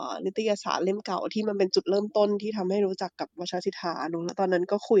นิตยสารเล่มเก่าที่มันเป็นจุดเริ่มต้นที่ทำให้รู้จักกับวชสิทธาเนอะแล้วตอนนั้น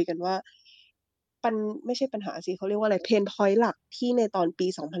ก็คุยกันว่าไม่ใช่ปัญหาสิเขาเรียกว่าอะไรเพนพอยต์หลักที่ในตอนปี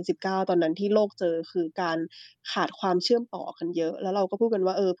2019ตอนนั้นที่โลกเจอคือการขาดความเชื่อมต่อกันเยอะแล้วเราก็พูดกัน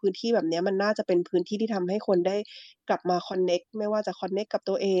ว่าพื้นที่แบบนี้มันน่าจะเป็นพื้นที่ที่ทำให้คนได้กลับมาคอนเน็กไม่ว่าจะคอนเน็กกับ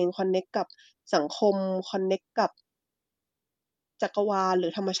ตัวเองคอนเน็กกับสังคมคอนเน็กกับจักรวาลหรื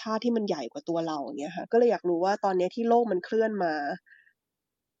อธรรมชาติที่มันใหญ่กว่าตัวเราอย่างเงี้ยค่ะก็เลยอยากรู้ว่าตอนนี้ที่โลกมันเคลื่อนมา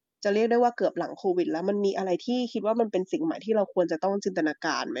จะเรียกได้ว่าเกือบหลังโควิดแล้วมันมีอะไรที่คิดว่ามันเป็นสิ่งใหม่ที่เราควรจะต้องจินตนาก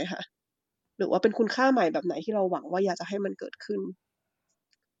ารไหมคะหรือว่าเป็นคุณค่าใหม่แบบไหนที่เราหวังว่าอยากจะให้มันเกิดขึ้น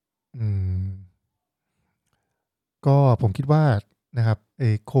อืมก็ผมคิดว่านะครับ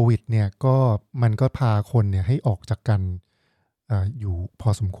โควิดเนี่ยก็มันก็พาคนเนี่ยให้ออกจากกันอยู่พอ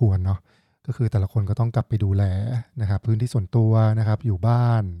สมควรเนาะก็คือแต่ละคนก็ต้องกลับไปดูแลนะครับพื้นที่ส่วนตัวนะครับอยู่บ้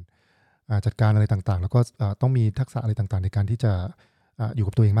านจัดการอะไรต่างๆแล้วก็ต้องมีทักษะอะไรต่างๆในการที่จะอยู่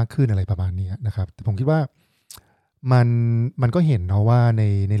กับตัวเองมากขึ้นอะไรประมาณนี้นะครับแต่ผมคิดว่ามันมันก็เห็นเนาะว่า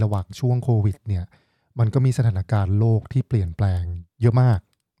ในระหว่างช่วงโควิดเนี่ยมันก็มีสถานการณ์โลกที่เปลี่ยนแปลงเยอะมาก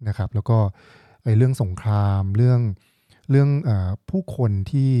นะครับแล้วก็เรื่องสงครามเรื่องผู้คน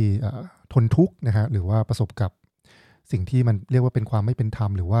ที่ทนทุกข์นะฮะหรือว่าประสบกับสิ่งที่มันเรียกว่าเป็นความไม่เป็นธรร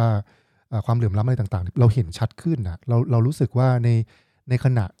มหรือว่าความเหลื่อมล้ำอะไรต่างๆเราเห็นชัดขึ้นนะเรารู้สึกว่าในข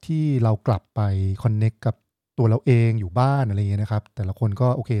ณะที่เรากลับไปคอนเน็กกับตัวเราเองอยู่บ้านอะไรอย่างเงี้ยนะครับแต่ละคนก็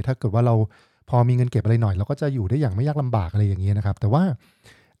โอเคถ้าเกิดว่าเราพอมีเงินเก็บอะไรหน่อยเราก็จะอยู่ได้อย่างไม่ยากลำบากอะไรอย่างเงี้ยนะครับแต่ว่า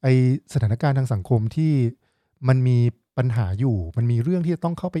ไอสถานการณ์ทางสังคมที่มันมีปัญหาอยู่มันมีเรื่องที่จะต้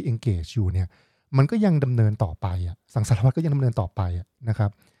องเข้าไป engage อยู่เนี่ยมันก็ยังดำเนินต่อไปสังสารวัตรก็ยังดำเนินต่อไปนะครั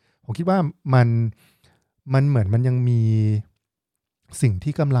บผมคิดว่ามันเหมือนมันยังมีสิ่ง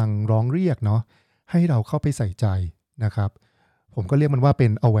ที่กำลังร้องเรียกเนาะให้เราเข้าไปใส่ใจนะครับผมก็เรียกมันว่าเป็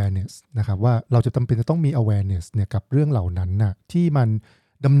น awareness นะครับว่าเราจะจำเป็นจะต้องมี awareness เนี่ยกับเรื่องเหล่านั้นน่ะที่มัน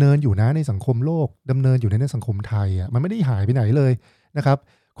ดำเนินอยู่นะในสังคมโลกดำเนินอยู่ในสังคมไทยมันไม่ได้หายไปไหนเลยนะครับ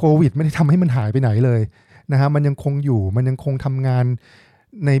โควิดไม่ได้ทำให้มันหายไปไหนเลยนะฮะมันยังคงอยู่มันยังคงทำงาน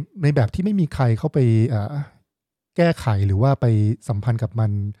ในแบบที่ไม่มีใครเข้าไปแก้ไขหรือว่าไปสัมพันธ์กับมั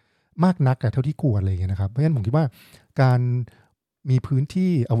นมากนักเท่าที่ควรอะไรอย่างเงี้ยนะครับเพราะฉะนั้นผมคิดว่าการมีพื้น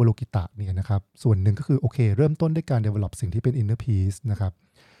ที่อวโลกิตะเนี่ยนะครับส่วนหนึ่งก็คือโอเคเริ่มต้นด้วยการ develop สิ่งที่เป็น inner peace นะครับ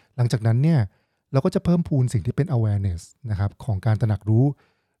หลังจากนั้นเนี่ยเราก็จะเพิ่มพูนสิ่งที่เป็น awareness นะครับของการตระหนักรู้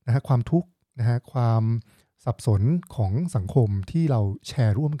นะฮะความทุกข์นะฮะความสับสนของสังคมที่เราแช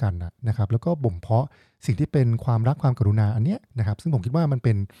ร์ร่วมกันนะครับแล้วก็บ่มเพาะสิ่งที่เป็นความรักความกรุณาอันเนี้ยนะครับซึ่งผมคิดว่ามันเ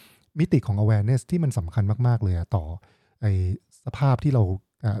ป็นมิติของ awareness ที่มันสำคัญมากๆเลยต่อไอสภาพที่เรา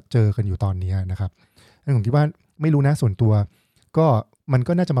เจอกันอยู่ตอนนี้นะครับผมคิดว่าไม่รู้นะส่วนตัวก็มัน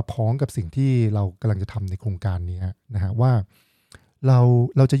ก็น่าจะมาพ้องกับสิ่งที่เรากำลังจะทำในโครงการนี้นะฮะว่าเ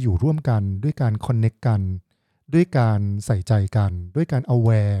ราจะอยู่ร่วมกันด้วยการ connect กันด้วยการใส่ใจกันด้วยการ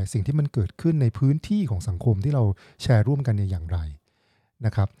aware สิ่งที่มันเกิดขึ้นในพื้นที่ของสังคมที่เราแชร์ร่วมกันอย่างไรน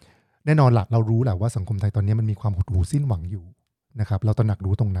ะครับแน่นอนหลักเรารู้แหละว่าสังคมไทยตอนนี้มันมีความหดหู่สิ้นหวังอยู่นะครับเราตระหนัก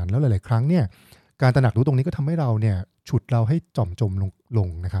รู้ตรงนั้นแล้วหลายๆครั้งเนี่ยการตระหนักรู้ตรงนี้ก็ทำให้เราเนี่ยฉุดเราให้จ่อมจมลง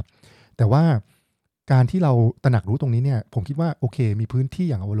นะครับแต่ว่าการที่เราตระหนักรู้ตรงนี้เนี่ยผมคิดว่าโอเคมีพื้นที่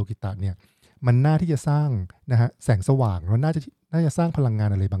อย่างอวโลกิตะเนี่ยมันน่าที่จะสร้างนะฮะแสงสว่างแล้วน่าจะสร้างพลังงาน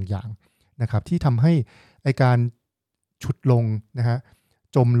อะไรบางอย่างนะครับที่ทำให้ไอการฉุดลงนะฮะ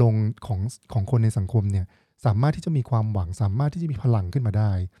จมลงของคนในสังคมเนี่ยสามารถที่จะมีความหวังสามารถที่จะมีพลังขึ้นมาไ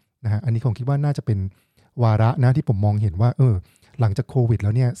ด้นะฮะอันนี้ผมคิดว่าน่าจะเป็นวาระนะที่ผมมองเห็นว่าหลังจากโควิดแล้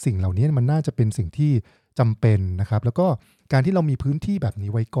วเนี่ยสิ่งเหล่านี้มันน่าจะเป็นสิ่งที่จำเป็นนะครับแล้วก็การที่เรามีพื้นที่แบบนี้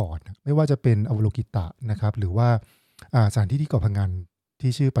ไว้ก่อนไม่ว่าจะเป็นอวโลกิตะนะครับหรือว่าสถานที่ที่เกาะพะงัน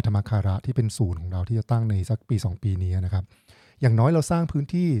ที่ชื่อปัทมาคาระที่เป็นศูนย์ของเราที่จะตั้งในสักปี2 ปีนี้นะครับ อย่างน้อยเราสร้างพื้น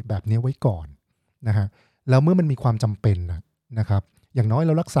ที่แบบนี้ไว้ก่อนนะฮะแล้วเมื่อมันมีความจำเป็นนะครับอย่างน้อยเ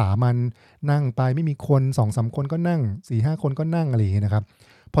รารักษามันนั่งไปไม่มีคน 2-3 คนก็นั่ง 4-5 คนก็นั่งอะไรอย่างเงี้ยนะครับ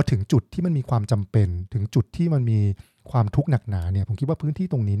พอถึงจุดที่มันมีความจำเป็นถึงจุดที่มันมีความทุกข์หนักหนาเนี่ยผมคิดว่าพื้นที่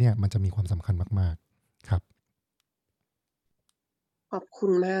ตรงนี้เนี่ยมันจะมีความสำคัญมากๆครับขอบคุ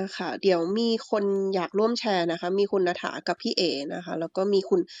ณมากค่ะ เดี๋ยวมีคนอยากร่วมแชร์นะคะ มีคุณณฐากับพี่เอนะคะ แล้วก็มี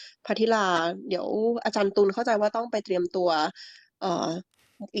คุณพัทธิลา เดี๋ยวอาจารย์ตุลเข้าใจว่าต้องไปเตรียมตัวเอ่อ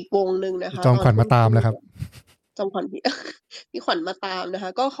อีกวงหนึ่งนะคะ จอม ตอ ข น วัญ ทุ่ มาตาม ครึ่ แล้ว ง ครับ จอมขวัญพี่ พี่ขวัญมาตามนะค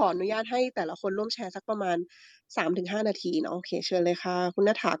ะ ก็ขออนุญาตให้แต่ละคนร่วมแชร์สักประมาณ 3-5 นาทีเนาะโอเคเชิญเลยค่ะ คุณณ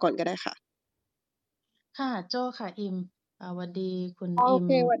ฐาก่อนก็ได้ค่ะ ค่ะโจ้ค่ะอิมหวัดดีคุณโอ อิม เ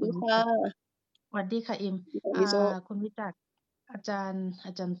คสวัส คุ ดี ณวิ ค่ะ จักรหวัดดีค่ะอิม พี่โจ้ คุณวิจักรอาจาร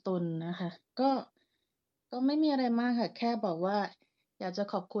ย์ตุลนะคะ ก็ไม่มีอะไรมากค่ะ แค่บอกว่า อยากจะ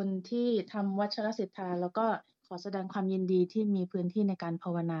ขอบคุณที่ทำวัชรศิทธา แล้วก็ขอแสดงความยินดีที่มีพื้นที่ในการภา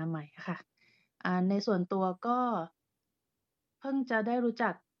วนาใหม่ค่ะ ในส่วนตัวก็เพิ่งจะได้รู้จั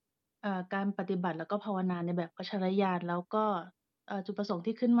กการปฏิบัติแล้วก็ภาวนาในแบบวัชรญาณแล้วก็จุดประสงค์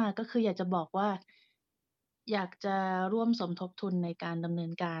ที่ขึ้นมาก็คืออยากจะบอกว่า อยากจะร่วมสมทบทุนในการดำเนิ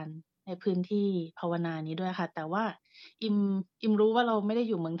นการในพื้นที่ภาวนานี้ด้วยค่ะ แต่ว่าอิมรู้ว่าเราไม่ได้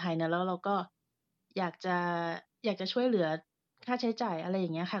อยู่เมืองไทยนะแล้วเราก็อยากจะช่วยเหลือค่าใช้จ่ายอะไรอย่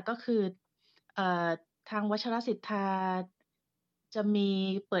างเงี้ยค่ะ ก็คือทางวัชรศิทธาจะมี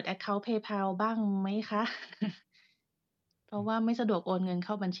เปิด account PayPal บ้างไหมคะ เพราะว่าไม่สะดวกโอนเงินเ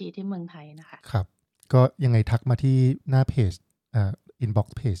ข้าบัญชีที่เมืองไทยน่ะค่ะ ครับก็ยังไงทักมาที่หน้าเพจinbox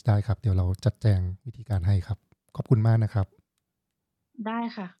page ได้ครับเดี๋ยวเราจัดแจงวิธีการให้ครับขอบคุณมากนะครับ ได้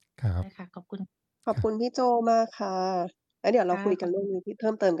ค่ะ ครับ ได้ค่ะ ขอบคุณ ขอบคุณพี่โจมากค่ะ แล้วเดี๋ยวเรา ค่ะ คุย ข กั อน บ เรื่ คุ อง ณ นี้เ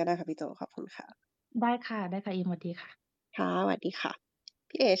พิ่มเติมก็ได้ค่ะพี่โจ ขอบคุณค่ะ ได้ค่ะ ได้ค่ะอิม สวัสดีค่ะ ค่ะสวัสดีค่ะ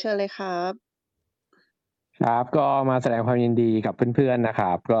พี่เอเชิญเลยครับ ครับก็มาแสดงความยินดีกับเพื่อนๆนะค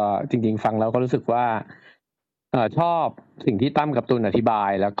รับก็จริงๆฟังแล้วก็รู้สึกว่าชอบสิ่งที่ตั้มกับตุลอธิบา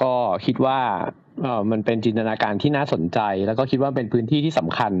ย แล้วก็คิดว่ามันเป็นจินตนาการที่น่าสนใจ แล้วก็คิดว่าเป็นพื้นที่ที่ส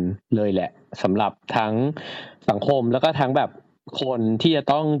ำคัญเลยแหละสำหรับทั้งสังคมแล้วก็ทั้งแบบคนที่จะ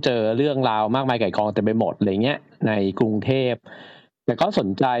ต้องเจอเรื่องราวมากมายไก่กองเต็มไปหมดอะไรเงี้ยในกรุงเทพแต่ก็สน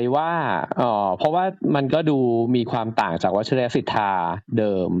ใจว่าเพราะว่ามันก็ดูมีความต่างจากวชิรศิทธาเ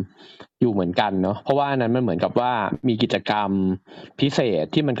ดิมอยู่เหมือนกันเนาะเพราะว่านั้นมันเหมือนกับว่ามีกิจกรรมพิเศษ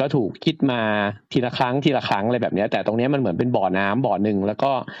ที่มันก็ถูกคิดมาทีละครั้งอะไรแบบนี้แต่ตรงนี้มันเหมือนเป็นบ่อน้ำบ่อหนึ่งแล้ว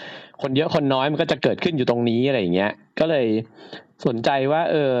ก็คนเยอะคนน้อยมันก็จะเกิดขึ้นอยู่ตรงนี้อะไรอย่างเงี้ยก็เลยสนใจว่า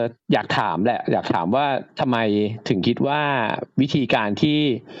อยากถามแหละอยากถามว่าทำไมถึงคิดว่าวิธีการ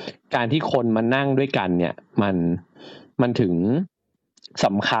ที่คนมานั่งด้วยกันเนี่ยมันถึงส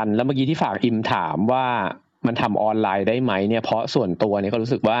ำคัญแล้วเมื่อกี้ที่ฝากอิมถามว่ามันทำออนไลน์ได้ไหมเนี่ยเพราะส่วนตัวเนี่ยก็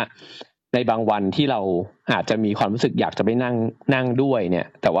รู้สึกว่าในบางวันที่เราอาจจะมีความรู้สึกอยากจะไปนั่งด้วยเนี่ย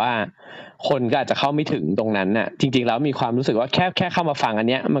แต่ว่าคนก็อาจจะเข้าไม่ถึงตรงนั้นน่ะจริงๆแล้วมีความรู้สึกว่าแค่เข้ามาฟังอัน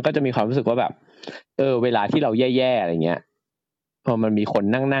เนี้ยมันก็จะมีความรู้สึกว่าแบบเวลาที่เราแย่ๆอะไรเงี้ยพอมันมีคน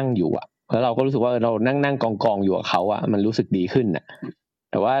นั่งอยู่อ่ะแล้วเราก็รู้สึกว่าเรานั่งกองอยู่กับเขาอ่ะมันรู้สึกดีขึ้นน่ะ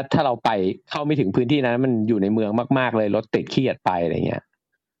แต่ว่าถ้าเราไปเข้าไม่ถึงพื้นที่นั้นมันอยู่ในเมืองมากๆเลยรถติดขี้เกียจไปอะไรเงี้ย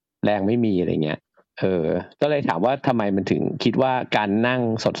แรงไม่มีอะไรเงี้ยก็เลยถามว่าทำไมมันถึงคิดว่าการนั่ง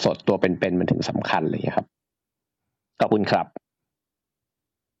สดๆตัวเป็นๆมันถึงสำคัญอะไรอย่างเงี้ยครับขอบคุณครับ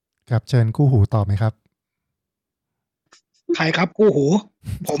ครับเชิญคู่หูตอบไหมครับ ใครครับคู่หู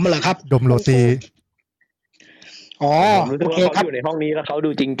ผมเหรอครับ ดมโรตี อ๋อ ผมรู้สึก โอ ว่า เคค เขา รับ อยู่ในห้องนี้แล้วเขาดู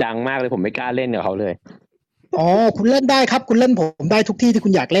จริงจังมากเลยผมไม่กล้าเล่นกับเขาเลย อ๋อคุณเล่นได้ครับ คุณเล่นผมได้ทุกที่ที่คุ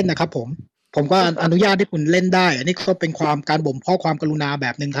ณอยากเล่นนะครับ ผมก็อนุญาตให้คุณเล่นได้ อันนี้ก็เป็นการบ่มเพาะความกรุณาแบ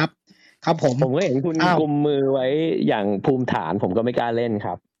บนึงครับ ครับผม ผมก็เห็นคุณกุมมือไว้อย่างภูมิฐานผมก็ไม่กล้าเล่นค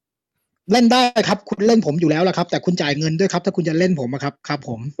รับ เล่นได้ครับ คุณเล่นผมอยู่แล้วละครับ แต่คุณจ่ายเงินด้วยครับถ้าคุณจะเล่นผมครับครับผ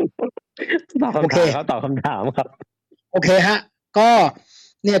ม ตอบคำถามเขาตอบคำถามครับ โอเคฮะ ก็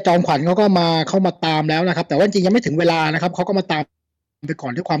เนี่ยจอมขวัญเขาก็เข้ามาตามแล้วนะครับ แต่ว่าจริงยังไม่ถึงเวลานะครับเขาก็มาตามไปก่อ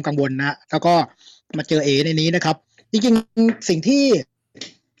นด้วยความกังวลนะแล้วก็มาเจอเอในนี้นะครับ จริงๆสิ่งที่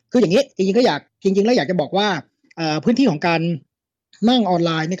คืออย่างนี้จริงๆแล้วอยากจะบอกว่าพื้นที่ของการนั่งออนไ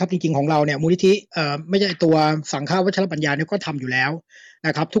ลน์นะครับจริงๆของเราเนี่ยมูลนิธิไม่ใช่ตัวสังฆวัชรปัญญาเนี่ยก็ทำอยู่แล้วน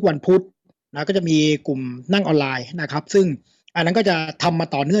ะครับ ทุกวันพุธนะก็จะมีกลุ่มนั่งออนไลน์นะครับ ซึ่งอันนั้นก็จะทำมา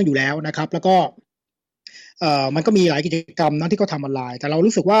ต่อเนื่องอยู่แล้วนะครับ แล้วก็มันก็มีหลายกิจกรรมนะที่เขาทำออนไลน์แต่เรา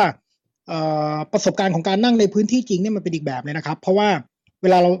รู้สึกว่าประสบการณ์ของการนั่งในพื้นที่จริงเนี่ยมันเป็นอีกแบบเลยนะครับเพราะว่าเว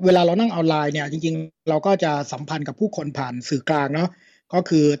ลาเรานั่งออนไลน์เนี่ยจริงๆเราก็จะสัมพันธ์กับผู้คนผ่านสื่อกลางเนาะก็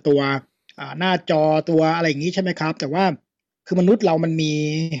คือตัวหน้าจอตัวอะไรอย่างนี้ใช่ไหมครับแต่ว่าคือมนุษย์เรามัน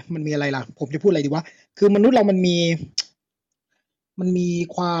มีอะไรล่ะผมจะพูดอะไรดีวะคือมนุษย์เรามันมี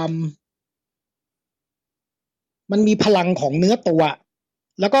ความ มันมีพลังของเนื้อตัว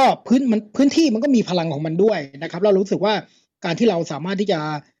แล้วก็พื้นที่มันก็มีพลังของมันด้วยนะครับเรารู้สึกว่าการที่เราสามารถที่จะ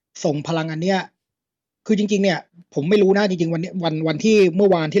ส่งพลังอันเนี้ยคือจริงๆเนี่ยผมไม่รู้นะจริงๆวันที่เมื่อ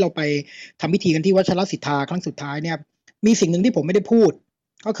วานที่เราไปทำพิธีกันที่วัชรศิทธาครั้งสุดท้ายเนี่ยมีสิ่งหนึ่งที่ผมไม่ได้พูด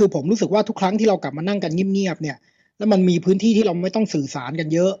ก็คือผมรู้สึกว่าทุกครั้งที่เรากลับมานั่งกันเงียบๆเนี่ยแล้วมันมีพื้นที่ที่เราไม่ต้องสื่อสารกัน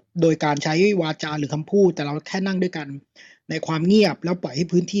เยอะโดยการใช้วาจาหรือคำพูดแต่เราแค่นั่งด้วยกันในความเงียบแล้วปล่อยให้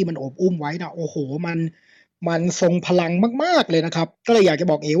พื้นที่มันโอบอุ้มไว้นะโอ้โหมันทรงพลังมากๆเลยนะครับก็เลยอยากจะ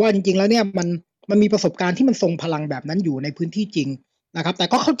บอกว่าจริงๆแล้วเนี่ยมันมีประสบการณ์ที่มันทรงพลังแบบนั้นอยู่ในพื้นที่จริงนะครับแต่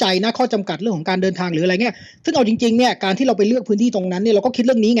ก็เข้าใจนะข้อจำกัดเรื่องของการเดินทางหรืออะไรเงี้ยซึ่งเอาจริงๆเนี่ยการที่เราไปเลือกพื้นที่ตรงนั้นเนี่ยเราก็คิดเ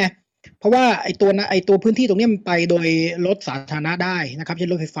รื่องนี้ไงเพราะว่าไอ้ตัวพื้นที่ตรงนี้มันไปโดยรถสาธารณะได้นะครับเช่น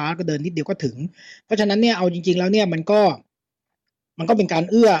รถไฟฟ้าก็เดินนิดเดียวก็ถึงเพราะฉะนั้นเนี่ยเอาจริงๆแล้วเนี่ยมันก็เป็นการ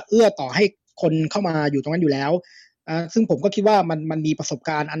เอื้อต่อให้คนเข้ามาอยู่ตรงนั้นอยู่แล้วซึ่งผมก็คิดว่ามันมีประสบ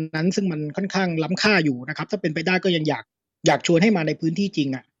การณ์อันนั้นซึ่งมันค่อนข้างล้ำค่าอยู่นะครับถ้าเป็นไปได้ก็ยังอยากชวนให้มาในพื้นที่จริง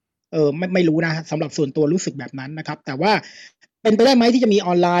ไม่รู้นะสำหรับส่วนตัวรู้สึกแบบนั้นนะครับแต่ว่าเป็นไปได้ไหมที่จะมีอ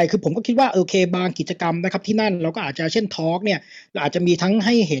อนไลน์คือผมก็คิดว่าโอเคบางกิจกรรมนะครับที่นั่นเราก็อาจจะเช่นทอล์กเนี่ยเราอาจจะมีทั้งใ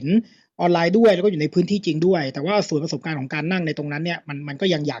ห้เห็นออนไลน์ด้วยแล้วก็อยู่ในพื้นที่จริงด้วยแต่ว่าส่วนประสบการณ์ของการนั่งในตรงนั้นเนี่ยมันก็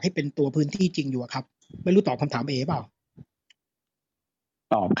ยังอยากให้เป็นตัวพื้นที่จริงอยู่ครับไม่รู้ตอบคำถามเปล่า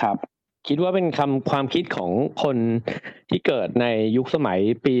ตอบครับคิดว่าเป็นความคิดของคนที่เกิดในยุคสมัย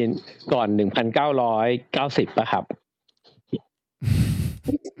ปีก่อน1990ป่ะครับ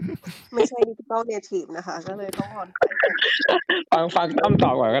ไม่ใช่ Digital Native นะคะก็เลยต้องรอฟังต้อมต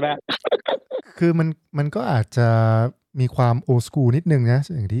อบก่อนก็ได้คือมันก็อาจจะมีความโอสกูลนิดนึงนะ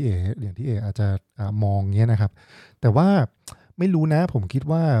อย่างที่เออาจจะมองเงี้ยนะครับแต่ว่าไม่รู้นะผมคิด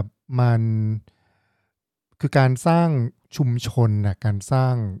ว่ามันคือการสร้างชุมชนนะการสร้า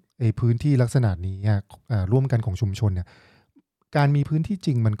งพื้นที่ลักษณะนี้ร่วมกันของชุมชนเนี่ยการมีพื้นที่จ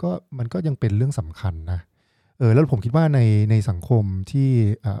ริงมันก็ยังเป็นเรื่องสำคัญนะแล้วผมคิดว่าในสังคมที่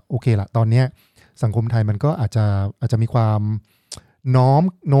โอเคละตอนเนี้ยสังคมไทยมันก็อาจจะมีความโ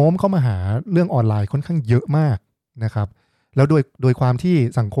น้มเข้ามาหาเรื่องออนไลน์ค่อนข้างเยอะมากนะครับแล้วโดยความที่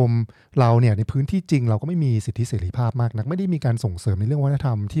สังคมเราเนี่ยในพื้นที่จริงเราก็ไม่มีสิทธิเสรีภาพมากนักไม่ได้มีการส่งเสริมในเรื่องวัฒนธร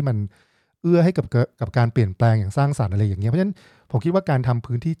รมที่มันเอื้อให้กับการเปลี่ยนแปลงอย่างสร้างสรรค์อะไรอย่างเงี้ยเพราะฉะนั้นผมคิดว่าการทำ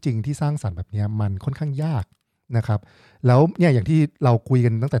พื้นที่จริงที่สร้างสรรค์แบบนี้มันค่อนข้างยากนะครับแล้วเนี่ยอย่างที่เราคุยกั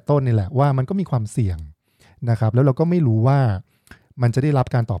นตั้งแต่ต้นนี่แหละว่ามันก็มีความเสี่ยงนะครับแล้วเราก็ไม่รู้ว่ามันจะได้รับ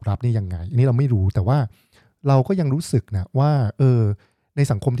การตอบรับนี่ยังไงอันนี้เราไม่รู้แต่ว่าเราก็ยังรู้สึกนะว่าใน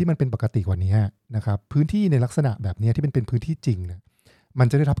สังคมที่มันเป็นปกติกว่านี้นะครับพื้นที่ในลักษณะแบบนี้ที่เป็นพื้นที่จริงเนี่ยมัน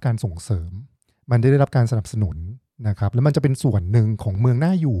จะได้รับการส่งเสริมมันได้รับการสนับสนุนนะครับแล้วมันจะเป็นส่วนหนึ่งของเมืองน่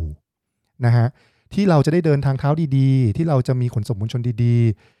าอยู่นะฮะที่เราจะได้เดินทางเท้าดีๆที่เราจะมีขนส่งมวลชนดี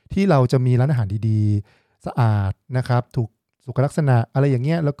ๆที่เราจะมีร้านอาหารดีๆสะอาดนะครับถูกสุขลักษณะอะไรอย่างเ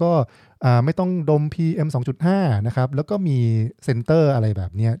งี้ยแล้วก็ไม่ต้องดม PM 2.5 นะครับแล้วก็มีเซ็นเตอร์อะไรแบ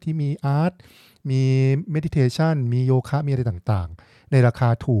บเนี้ยที่มีอาร์ตมีเมดิเทชันมีโยคะมีอะไรต่างๆในราคา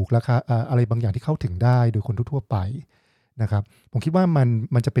ถูกราคาอะไรบางอย่างที่เข้าถึงได้โดยคนทั่วไปนะครับผมคิดว่า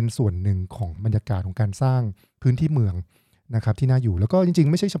มันจะเป็นส่วนหนึ่งของบรรยากาศของการสร้างพื้นที่เมืองนะครับที่น่าอยู่แล้วก็จริง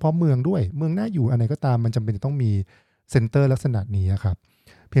ๆไม่ใช่เฉพาะเมืองด้วยเมืองน่าอยู่อะไรก็ตามมันจำเป็นจะต้องมีเซ็นเตอร์ลักษณะนี้ครับ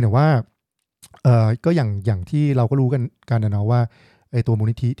เพียงแต่ว่าก็อย่างที่เราก็รู้กันนะว่าไอ้ตัวมูล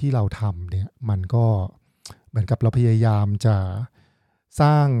นิธิที่เราทำเนี่ยมันก็เหมือนกับเราพยายามจะส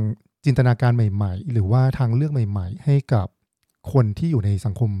ร้างจินตนาการใหม่ๆหรือว่าทางเลือกใหม่ๆให้กับคนที่อยู่ใน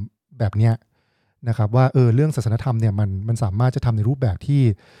สังคมแบบเนี้ยนะครับว่าเรื่องศาสนธรรมเนี่ยมันสามารถจะทำในรูปแบบที่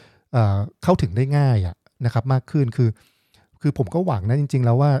เข้าถึงได้ง่ายนะครับมากขึ้นคือผมก็หวังนะจริงๆแ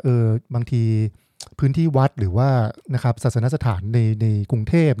ล้วว่าบางทีพื้นที่วัดหรือว่านะครับศาสนสถานในกรุง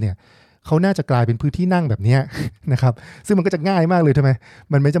เทพเนี่ยเขาน่าจะกลายเป็นพื้นที่นั่งแบบนี้นะครับซึ่งมันก็จะง่ายมากเลยใช่ไหม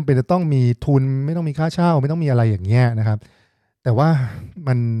มันไม่จำเป็นจะต้องมีทุนไม่ต้องมีค่าเช่าไม่ต้องมีอะไรอย่างเงี้ยนะครับแต่ว่า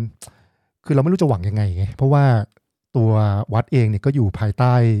มันคือเราไม่รู้จะหวังยังไงไงเพราะว่าตัววัดเองเนี่ยก็อยู่ภายใ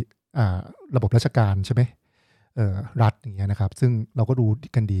ต้ระบบราชการใช่ไหมรัฐอย่างเงี้ยนะครับซึ่งเราก็รู้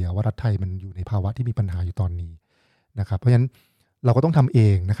กันดีว่ารัฐไทยมันอยู่ในภาวะที่มีปัญหาอยู่ตอนนี้นะครับเพราะฉะนั้นเราก็ต้องทำเอ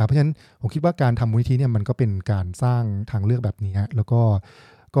งนะครับเพราะฉะนั้นผมคิดว่าการทำมูลนิธิเนี่ยมันก็เป็นการสร้างทางเลือกแบบนี้แล้ว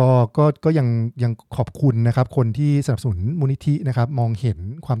ก็ยังขอบคุณนะครับคนที่สนับสนุนมูลนิธินะครับมองเห็น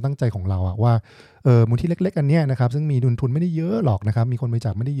ความตั้งใจของเราว่ามูลนิธิเล็กๆอันเนี้ยนะครับซึ่งมีทุนไม่ได้เยอะหรอกนะครับมีคนบริจ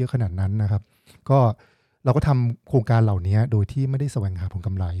าคไม่ได้เยอะขนาดนั้นนะครับก็เราก็ทำโครงการเหล่านี้โดยที่ไม่ได้แสวงหาผลก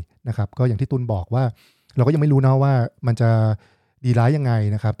ำไรนะครับก็อย่างที่ตุลบอกว่าเราก็ยังไม่รู้นะว่ามันจะดีร้ายยังไง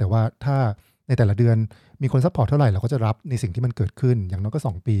นะครับแต่ว่าถ้าในแต่ละเดือนมีคนซัพพอร์ตเท่าไหร่เราก็จะรับในสิ่งที่มันเกิดขึ้นอย่างน้อยก็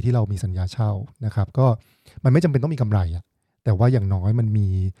2 ปีที่เรามีสัญญาเช่านะครับก็มันไม่จำเป็นต้องมีกำไรแต่ว่าอย่างน้อยมันมี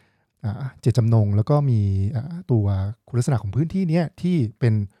เจตจำนงแล้วก็มีตัวคุณลักษณะของพื้นที่นี้ที่เป็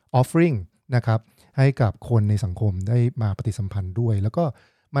น offering นะครับ ให้กับคนในสังคมได้มาปฏิสัมพันธ์ด้วยแล้วก็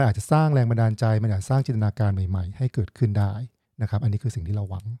มันอาจจะสร้างแรงบันดาลใจมันอาจจะสร้างจินตนาการใหม่ๆให้เกิดขึ้นได้นะครับอันนี้คือสิ่งที่เรา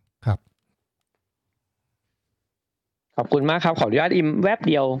หวังครับขอบคุณมากครับขออนุญาตอิมแวบ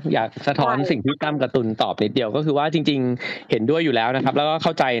เดียวอยากสะท้อนสิ่งที่ตั้มกับตุลตอบนิดเดียวก็คือว่าจริงๆเห็นด้วยอยู่แล้วนะครับแล้วก็เข้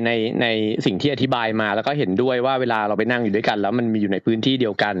าใจในสิ่งที่อธิบายมาแล้วก็เห็นด้วยว่าเวลาเราไปนั่งอยู่ด้วยกันแล้วมันมีอยู่ในพื้นที่เดี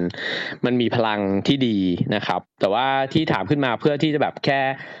ยวกันมันมีพลังที่ดีนะครับแต่ว่าที่ถามขึ้นมาเพื่อที่จะแบบแค่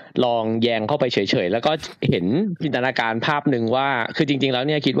ลองแยงเข้าไปเฉยๆแล้วก็เห็นจินตนาการภาพหนึ่งว่าคือจริงๆแล้วเ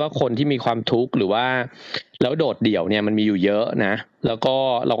นี่ยคิดว่าคนที่มีความทุกข์หรือว่าแล้วโดดเดี่ยวเนี่ยมันมีอยู่เยอะนะแล้วก็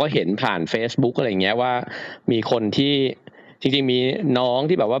เราก็เห็นผ่าน Facebook อะไรอย่างเงี้ยว่ามีคนที่จริงๆมีน้อง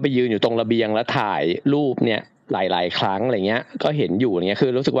ที่แบบว่าไปยืนอยู่ตรงระเบียงแล้วถ่ายรูปเนี่ยหลายๆครั้งอะไรเงี้ยก็เห็นอยู่อย่างเงี้ยคื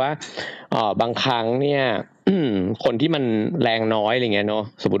อรู้สึกว่าบางครั้งเนี่ยคนที่มันแรงน้อยอะไรเงี้ยเนาะ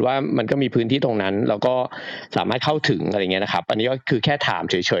สมมติว่ามันก็มีพื้นที่ตรงนั้นแล้วก็สามารถเข้าถึงอะไรเงี้ยนะครับอันนี้ก็คือแค่ถาม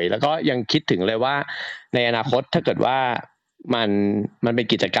เฉยๆแล้วก็ยังคิดถึงเลยว่าในอนาคตถ้าเกิดว่ามันเป็น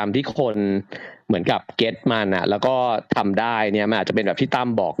กิจกรรมที่คนเหมือนกับเก็ตมันอ่ะแล้วก็ทำได้เนี่ยมันอาจจะเป็นแบบที่ตั้ม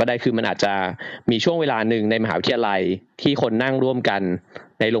บอกก็ได้คือมันอาจจะมีช่วงเวลาหนึ่งในมหาวิทยาลัยที่คนนั่งร่วมกัน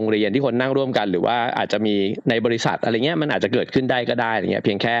ในโรงเรียนที่คนนั่งร่วมกันหรือว่าอาจจะมีในบริษัทอะไรเงี้ยมันอาจจะเกิดขึ้นได้ก็ได้อะไรเงี้ยเ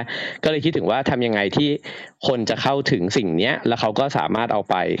พียงแค่ก็เลยคิดถึงว่าทำยังไงที่คนจะเข้าถึงสิ่งเนี้ยแล้วเขาก็สามารถเอา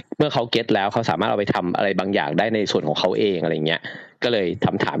ไปเมื่อเขาเก็ตแล้วเขาสามารถเอาไปทำอะไรบางอย่างได้ในส่วนของเขาเองอะไรเงี้ยก็เลย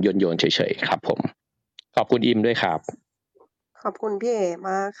ถามโยนเฉยๆครับผมขอบคุณอิมด้วยครับขอบคุณพี่เอ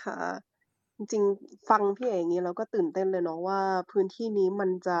มากค่ะจริงๆฟังพี่เออย่างนี้เราก็ตื่นเต้นเลยเนาะว่าพื้นที่นี้มัน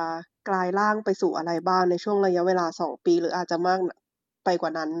จะกลายร่างไปสู่อะไรบ้างในช่วงระยะเวลา2 ปีหรืออาจจะมากไปกว่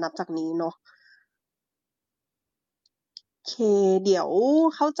านั้นนับจากนี้เนาะโอเคเดี๋ยว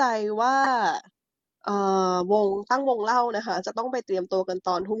เข้าใจว่าตั้งวงเล่านะคะจะต้องไปเตรียมตัวกันต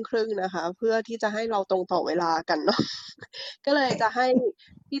อน 20:30 นะคะเพื่อที่จะให้เราตรงต่อเวลากันเนาะ ก็เลยจะให้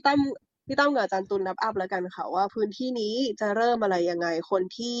พี่ตั้มกับอาจารย์ตุลอัพแล้วกันค่ะว่าพื้นที่นี้จะเริ่มอะไรยังไงคน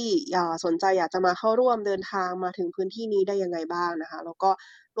ที่สนใจอยากจะมาเข้าร่วมเดินทางมาถึงพื้นที่นี้ได้ยังไงบ้างนะคะแล้วก็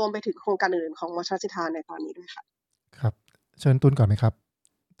รวมไปถึงโครงการอื่นของวัชรศิลาในตอนนี้ด้วยค่ะครับเชิญตุลก่อนไหมครับ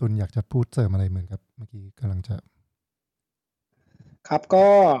ตุลอยากจะพูดเสริมอะไรเหมือนกับเมื่อกี้กำลังจะครับก็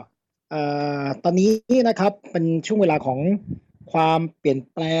ตอนนี้นะครับเป็นช่วงเวลาของความเปลี่ยน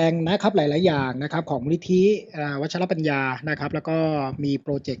แปลงนะครับหลายๆอย่างนะครับของมูลนิธิวัชรปัญญานะครับแล้วก็มีโป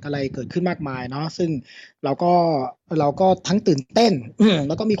รเจกต์อะไรเกิดขึ้นมากมายเนาะซึ่งเราก็ทั้งตื่นเต้น แ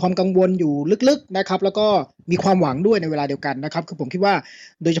ล้วก็มีความกังวลอยู่ลึกๆนะครับแล้วก็มีความหวังด้วยในเวลาเดียวกันนะครับคือผมคิดว่า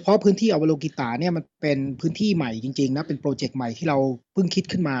โดยเฉพาะพื้นที่อวโลกิตาเนี่ยมันเป็นพื้นที่ใหม่จริงๆนะเป็นโปรเจกต์ใหม่ที่เราเพิ่งคิด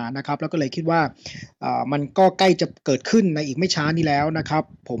ขึ้นมานะครับแล้วก็เลยคิดว่ามันก็ใกล้จะเกิดขึ้นในอีกไม่ช้านี้แล้วนะครับ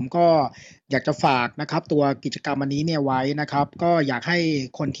ผมก็อยากจะฝากนะครับตัวกิจกรรมอันนี้เนี่ยไว้นะครับก็อยากให้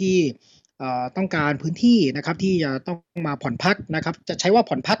คนที่ต้องการพื้นที่นะครับที่จะต้องมาผ่อนพักนะครับจะใช้ว่า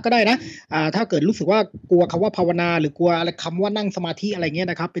ผ่อนพักก็ได้นะถ้าเกิดรู้สึกว่ากลัวคำว่าภาวนาหรือกลัวอะไรคำว่านั่งสมาธิอะไรเงี้ย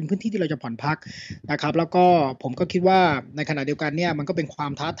นะครับเป็นพื้นที่ที่เราจะผ่อนพักนะครับแล้วก็ผมก็คิดว่าในขณะเดียวกันเนี่ยมันก็เป็นควา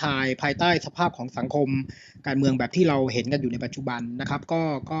มท้าทายภายใต้สภาพของสังคมการเมืองแบบที่เราเห็นกันอยู่ในปัจจุบันนะครับ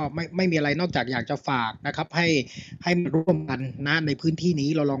ก็ไม่มีอะไรนอกจากอยากจะฝากนะครับให้มาร่วมกันนะในพื้นที่นี้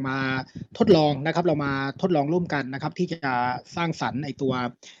เราลองมาทดลองนะครับเรามาทดลองร่วมกันนะครับที่จะสร้างสรรค์ไอตัว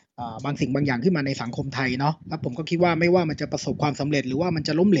บางสิ่งบางอย่างขึ้นมาในสังคมไทยเนาะแล้วผมก็คิดว่าไม่ว่ามันจะประสบความสำเร็จหรือว่ามันจ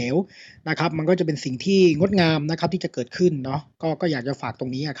ะล้มเหลวนะครับมันก็จะเป็นสิ่งที่งดงามนะครับที่จะเกิดขึ้นเนาะก็อยากจะฝากตร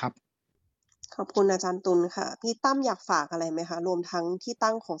งนี้ครับขอบคุณอาจารย์ตุลค่ะพี่ตั้มอยากฝากอะไรไหมคะรวมทั้งที่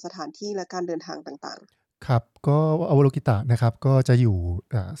ตั้งของสถานที่และการเดินทางต่างๆครับก็อวโลกิตะนะครับก็จะอยู่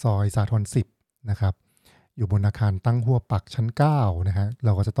ซอยสาทร10นะครับอยู่บนอาคารตั้งหัวปักชั้น9นะฮะเร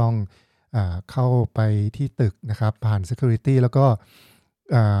าก็จะต้องเข้าไปที่ตึกนะครับผ่าน Security แล้วก็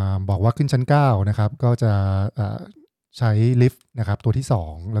บอกว่าขึ้นชั้น9นะครับก็จะใช้ลิฟต์นะครับตัวที่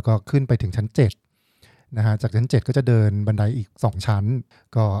2แล้วก็ขึ้นไปถึงชั้น7นะฮะจากชั้น7ก็จะเดินบันไดอีก2ชั้น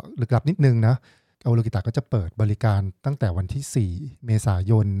ก็ลึกลับนิดนึงนะอวโลกิตะก็จะเปิดบริการตั้งแต่วันที่4เมษา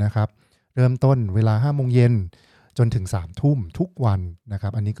ยนนะครับเริ่มต้นเวลา 5 โมงเย็นจนถึง 3 ทุ่มทุกวันนะครั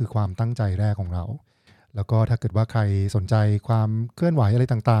บอันนี้คือความตั้งใจแรกของเราแล้วก็ถ้าเกิดว่าใครสนใจความเคลื่อนไหวอะไร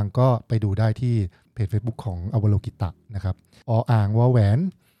ต่างๆก็ไปดูได้ที่เพจ Facebook ของอวโลกิตะนะครับออ่างวอแหวน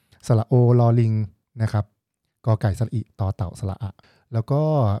สระโอลอลิงนะครับกอไก่สระอิต่อเต่าสระอะแล้วก็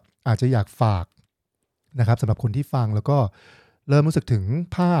อาจจะอยากฝากนะครับสำหรับคนที่ฟังแล้วก็เริ่มรู้สึกถึง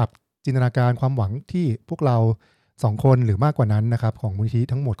ภาพจินตนาการความหวังที่พวกเรา2คนหรือมากกว่านั้นนะครับของมูลนิธิ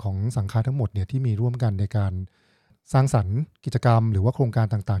ทั้งหมดของสังฆาทั้งหมดเนี่ยที่มีร่วมกันในการสร้างสรรค์กิจกรรมหรือว่าโครงการ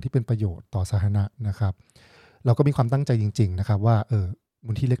ต่างๆที่เป็นประโยชน์ต่อสาธารณะนะครับเราก็มีความตั้งใจจริงๆนะครับว่า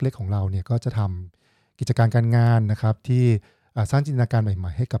มูลนิธิเล็กๆของเราเนี่ยก็จะทำกิจการการงานนะครับที่สร้างจินตนาการให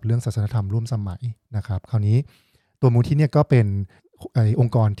ม่ๆให้กับเรื่องศาสนธรรมร่วมสมัยนะครับคราวนี้ตัวมูลนิธิเนี่ยก็เป็น อง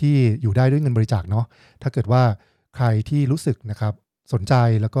ค์กรที่อยู่ได้ด้วยเงินบริจาคเนาะถ้าเกิดว่าใครที่รู้สึกนะครับสนใจ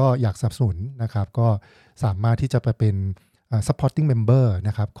แล้วก็อยากสนับสนุนนะครับก็สามารถที่จะไปเป็นsupporting member น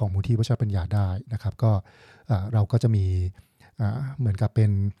ะครับของมูลที่วชิรปัญญาได้นะครับก็เราก็จะมีเหมือนกับเป็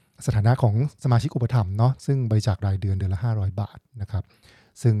นสถานะของสมาชิกอุปถัมภ์เนาะซึ่งบริจาครายเดือนละ500 บาทนะครับ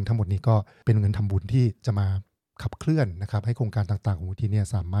ซึ่งทั้งหมดนี้ก็เป็นเงินทำบุญที่จะมาขับเคลื่อนนะครับให้โครงการต่างๆของมูลที่เนี่ย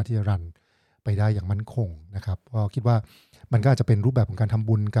สามารถที่จะรันไปได้อย่างมั่นคงนะครับก็คิดว่ามันก็อาจจะเป็นรูปแบบของการทำ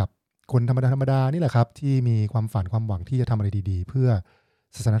บุญกับคนธรรมดานี่แหละครับที่มีความฝันความหวังที่จะทำอะไรดีๆเพื่อ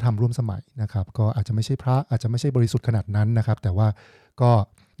ศาสนธรรมร่วมสมัยนะครับก็อาจจะไม่ใช่พระอาจจะไม่ใช่บริสุทธิ์ขนาดนั้นนะครับแต่ว่าก็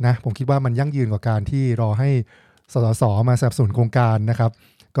นะผมคิดว่ามันยั่งยืนกว่าการที่รอให้สสมาสนับสนุนโครงการนะครับ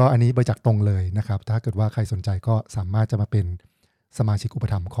ก็อันนี้บริจาคตรงเลยนะครับถ้าเกิดว่าใครสนใจก็สามารถจะมาเป็นสมาชิกอุป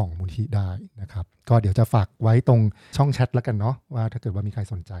ถัมภ์ของมูลนิธิได้นะครับก็เดี๋ยวจะฝากไว้ตรงช่องแชทแล้วกันเนาะว่าถ้าเกิดว่ามีใคร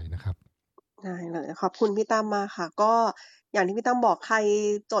สนใจนะครับได้เลยขอบคุณพี่ตั้มมากค่ะก็อย่างที่พี่ตั้มบอกใคร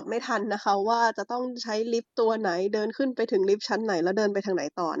จดไม่ทันนะคะว่าจะต้องใช้ลิฟต์ตัวไหนเดินขึ้นไปถึงลิฟต์ชั้นไหนแล้วเดินไปทางไหน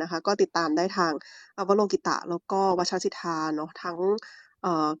ต่อนะคะก็ติดตามได้ทางอวโลกิตะแล้วก็วชรศิทธาเนาะทั้ง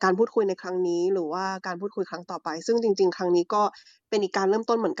การพูดคุยในครั้งนี้หรือว่าการพูดคุยครั้งต่อไปซึ่งจริงๆครั้งนี้ก็เป็นอีกการเริ่ม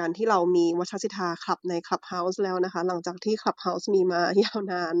ต้นเหมือนกันที่เรามีวชรศิทธาคลับใน Clubhouse แล้วนะคะหลังจากที่ Clubhouse มีมายาว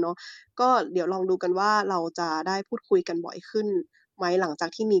นานเนาะก็เดี๋ยวลองดูกันว่าเราจะได้พูดคุยกันบ่อยขึ้นไหมหลังจาก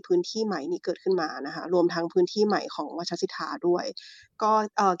ที่มีพื้นที่ใหม่นี้เกิดขึ้นมานะคะรวมทั้งพื้นที่ใหม่ของวชรศิทธาด้วยก็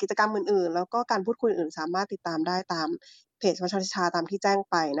กิจกรรมอื่นๆแล้วก็การพูดคุยอื่นๆสามารถติดตามได้ตามเพจวชรศิทธาตามที่แจ้ง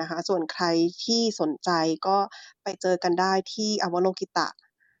ไปนะคะส่วนใครที่สนใจก็ไปเจอกันได้ที่อวโลกิตะ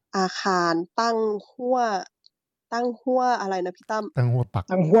อาคารตั้งหัวอะไรนะพี่ตั้ม ตั้งหัวปัก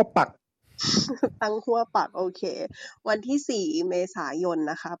ตั้งหัวปัก ตั้งหัวปักโอเควันที่4เมษายน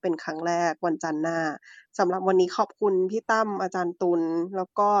นะคะเป็นครั้งแรกวันจันทร์หน้าสำหรับวันนี้ขอบคุณพี่ตั้มอาจารย์ตุลแล้ว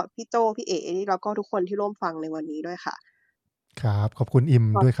ก็พี่โจพี่เอ๋แล้วก็ทุกคนที่ร่วมฟังในวันนี้ด้วยค่ะครับขอบคุณอิม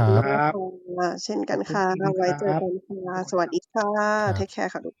ด้วยครับ เช่นกันค่ะไว้เจอกันค่ะสวัสดีค่ะเทคแค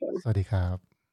ร์ค่ะทุกคนสวัสดีครับ